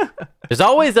weirdness. There's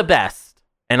always a best,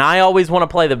 and I always want to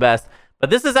play the best. But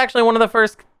this is actually one of the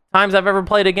first times I've ever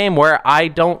played a game where I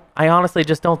honestly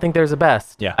just don't think there's a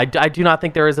best. Yeah. I do not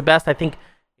think there is a best. I think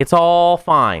it's all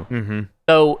fine.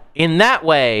 So in that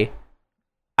way,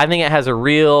 I think it has a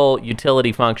real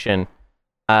utility function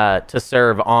to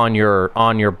serve on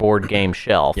your board game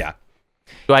shelf. Yeah.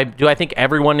 Do I think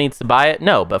everyone needs to buy it?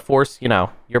 No, but force,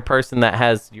 your person that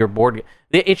has your board,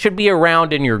 it should be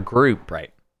around in your group.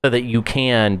 Right. So that you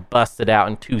can bust it out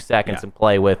in 2 seconds and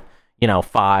play with,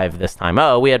 5 this time.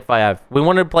 Oh, we had 5. We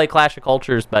wanted to play Clash of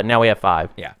Cultures, but now we have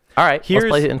 5. Yeah. All right, let's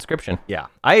play Inscription. Yeah,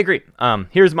 I agree.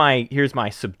 Here's my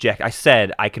subject. I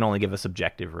said I can only give a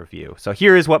subjective review. So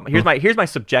here's my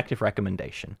subjective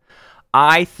recommendation.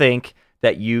 I think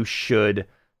that you should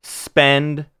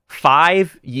spend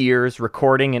 5 years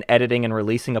recording and editing and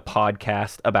releasing a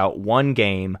podcast about one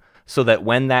game, so that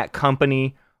when that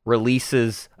company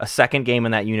releases a second game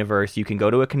in that universe, you can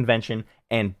go to a convention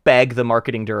and beg the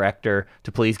marketing director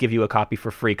to please give you a copy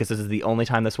for free, because this is the only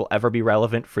time this will ever be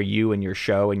relevant for you and your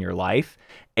show and your life.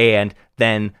 And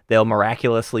then they'll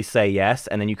miraculously say yes,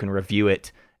 and then you can review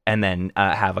it and then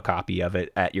have a copy of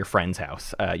it at your friend's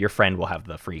house. Your friend will have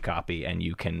the free copy, and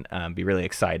you can be really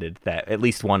excited that at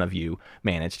least one of you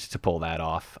managed to pull that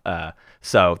off.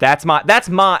 So that's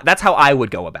how I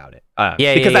would go about it.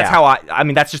 That's how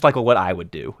that's just like what I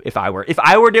would do if I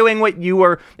were doing what you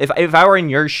were, if I were in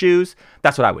your shoes,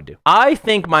 that's what I would do. I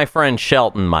think my friend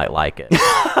Shelton might like it.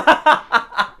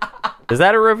 Is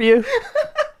that a review?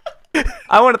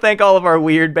 I want to thank all of our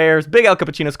weird bears: Big L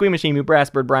Cappuccino, Squee Machine,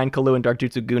 Brassbird, Brian Kalu, and Dark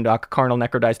Jutsu Goondock, Carnal,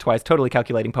 Necrodice Twice, Totally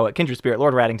Calculating Poet, Kindred Spirit,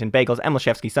 Lord Raddington, Bagels,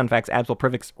 Emlashevsky, Sunfax, Absol,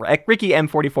 Privix, Ricky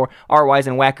M44, R Wise,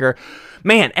 and Whacker.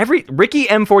 Man, Ricky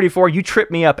M44, you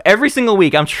trip me up every single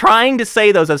week. I'm trying to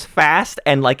say those as fast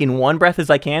and like in one breath as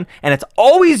I can, and it's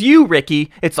always you,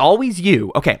 Ricky. It's always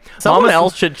you. Okay. Someone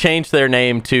else should change their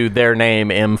name to their name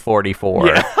M44.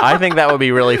 Yeah. I think that would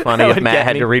be really funny if Matt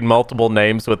had to read multiple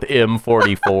names with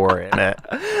M44 in it.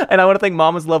 And I want to thank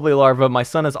Mama's Lovely Larva. My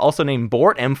son is also named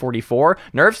Bort M44,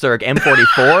 Nerfsurg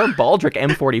M44, Baldric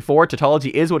M44,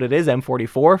 Tautology Is What It Is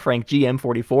M44, Frank G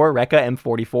M44, Rekka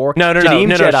M44. No,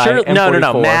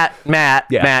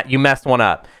 Matt, you messed one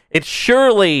up. It's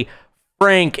surely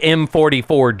Frank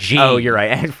M44G. Oh, you're right.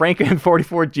 And Frank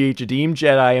M44G, Jadeem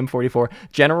Jedi M44,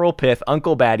 General Pith,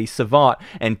 Uncle Batty, Savant,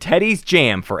 and Teddy's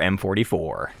Jam for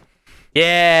M44.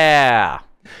 Yeah.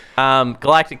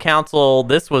 Galactic Council,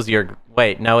 this was your...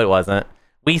 Wait, no, it wasn't.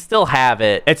 We still have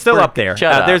it. It's still up there.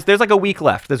 Shut up. There's like a week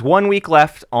left. There's 1 week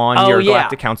left on your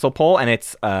Galactic Council poll, and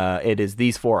it is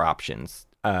these 4 options.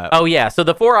 So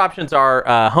the 4 options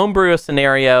are Homebrew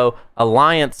Scenario,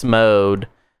 Alliance Mode,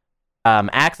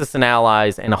 Axis and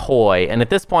Allies, and Ahoy. And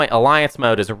at this point, Alliance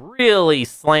Mode is really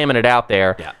slamming it out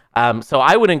there. Yeah. So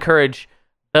I would encourage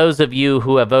those of you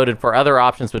who have voted for other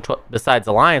options besides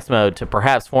Alliance Mode to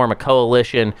perhaps form a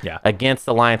coalition against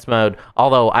Alliance Mode.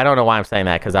 Although I don't know why I'm saying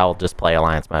that, because I'll just play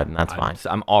Alliance Mode and that's fine.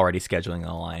 I'm already scheduling an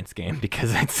Alliance game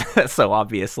because it's so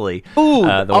obviously.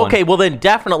 Okay, well then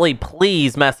definitely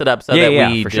please mess it up so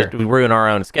that we ruin our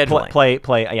own scheduling. Play.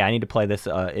 Yeah, I need to play this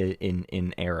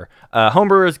in error.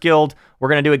 Homebrewers Guild. We're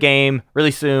going to do a game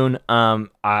really soon. I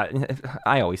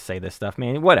always say this stuff,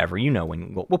 man. Whatever. You know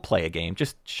when we'll play a game.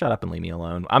 Just shut up and leave me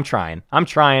alone. I'm trying,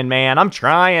 man. I'm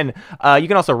trying. You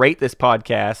can also rate this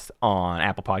podcast on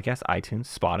Apple Podcasts,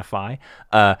 iTunes, Spotify.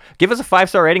 Give us a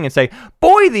 5-star rating and say,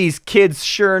 boy, these kids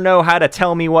sure know how to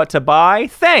tell me what to buy.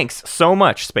 Thanks so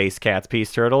much, Space Cats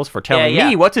Peace Turtles, for telling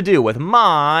me what to do with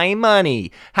my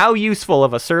money. How useful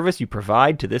of a service you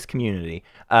provide to this community.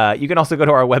 You can also go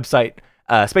to our website,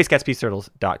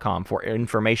 SpaceCatsPeaceTurtles.com, for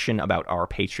information about our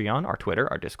Patreon, our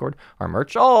Twitter, our Discord, our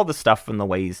merch, all the stuff and the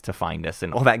ways to find us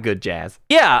and all that good jazz.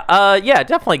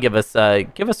 Definitely give us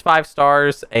 5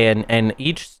 stars, and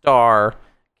each star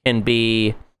can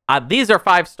be these are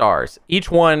 5 stars.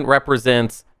 Each one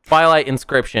represents Twilight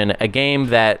Inscription, a game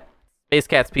that Space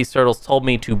Cats Peace Turtles told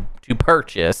me to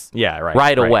purchase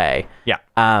right away. Yeah.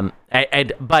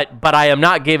 But I am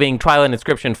not giving Twilight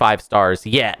Inscription 5 stars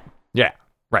yet. Yeah.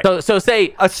 Right. So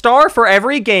say a star for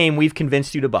every game we've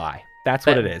convinced you to buy. That's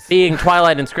what it is. Being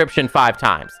Twilight Inscription 5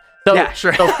 times. So, yeah,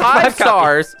 sure. So 5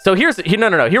 stars. So Here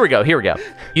we go.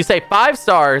 You say 5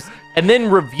 stars and then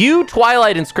review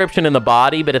Twilight Inscription in the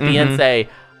body, but at the end say,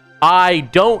 I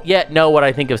don't yet know what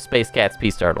I think of Space Cats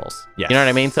Peace Turtles. Yes. You know what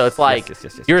I mean? So it's like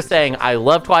you're saying, I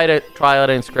love Twilight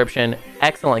Inscription.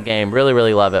 Excellent game. Really,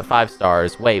 really love it. 5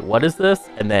 stars. Wait, what is this?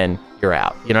 And then you're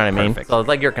out. You know what I mean? Perfect. So it's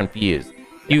like you're confused.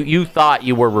 You thought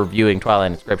you were reviewing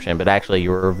Twilight Inscription, but actually you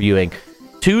were reviewing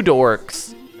 2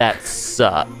 dorks that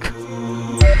suck.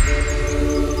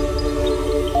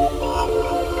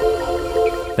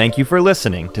 Thank you for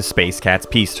listening to Space Cats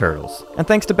Peace Turtles, and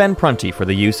thanks to Ben Prunty for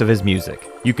the use of his music.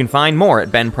 You can find more at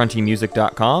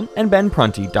benpruntymusic.com and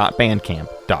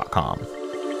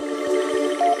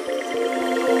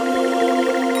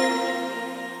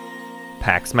benprunty.bandcamp.com.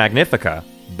 Pax Magnifica,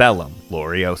 Bellum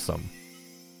Gloriosum.